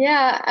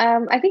 Yeah,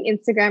 I think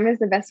Instagram is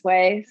the best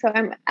way. So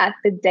I'm at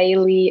The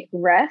Daily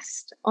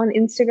Rest on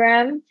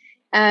Instagram.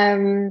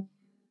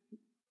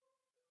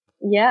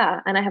 Yeah,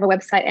 and I have a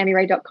website,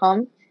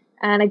 emmyray.com.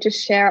 And I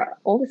just share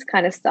all this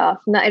kind of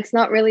stuff. No, it's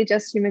not really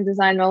just human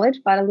design knowledge,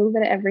 but a little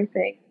bit of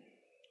everything.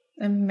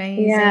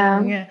 Amazing.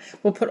 Yeah.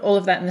 We'll put all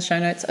of that in the show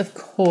notes, of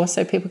course,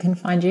 so people can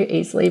find you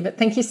easily. But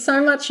thank you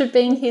so much for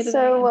being here today.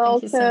 So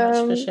welcome. Thank you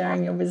so much for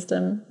sharing your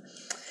wisdom.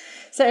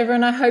 So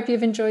everyone, I hope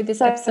you've enjoyed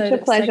this episode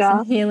of pleasure. Sex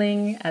and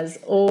Healing. As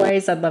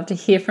always, I'd love to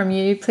hear from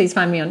you. Please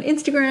find me on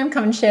Instagram.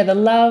 Come and share the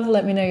love.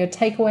 Let me know your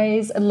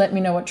takeaways and let me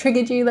know what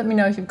triggered you. Let me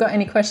know if you've got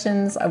any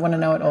questions. I want to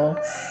know it all.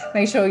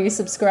 Make sure you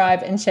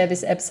subscribe and share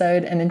this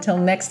episode. And until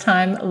next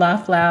time,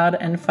 laugh loud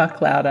and fuck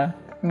louder.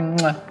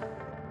 Mwah.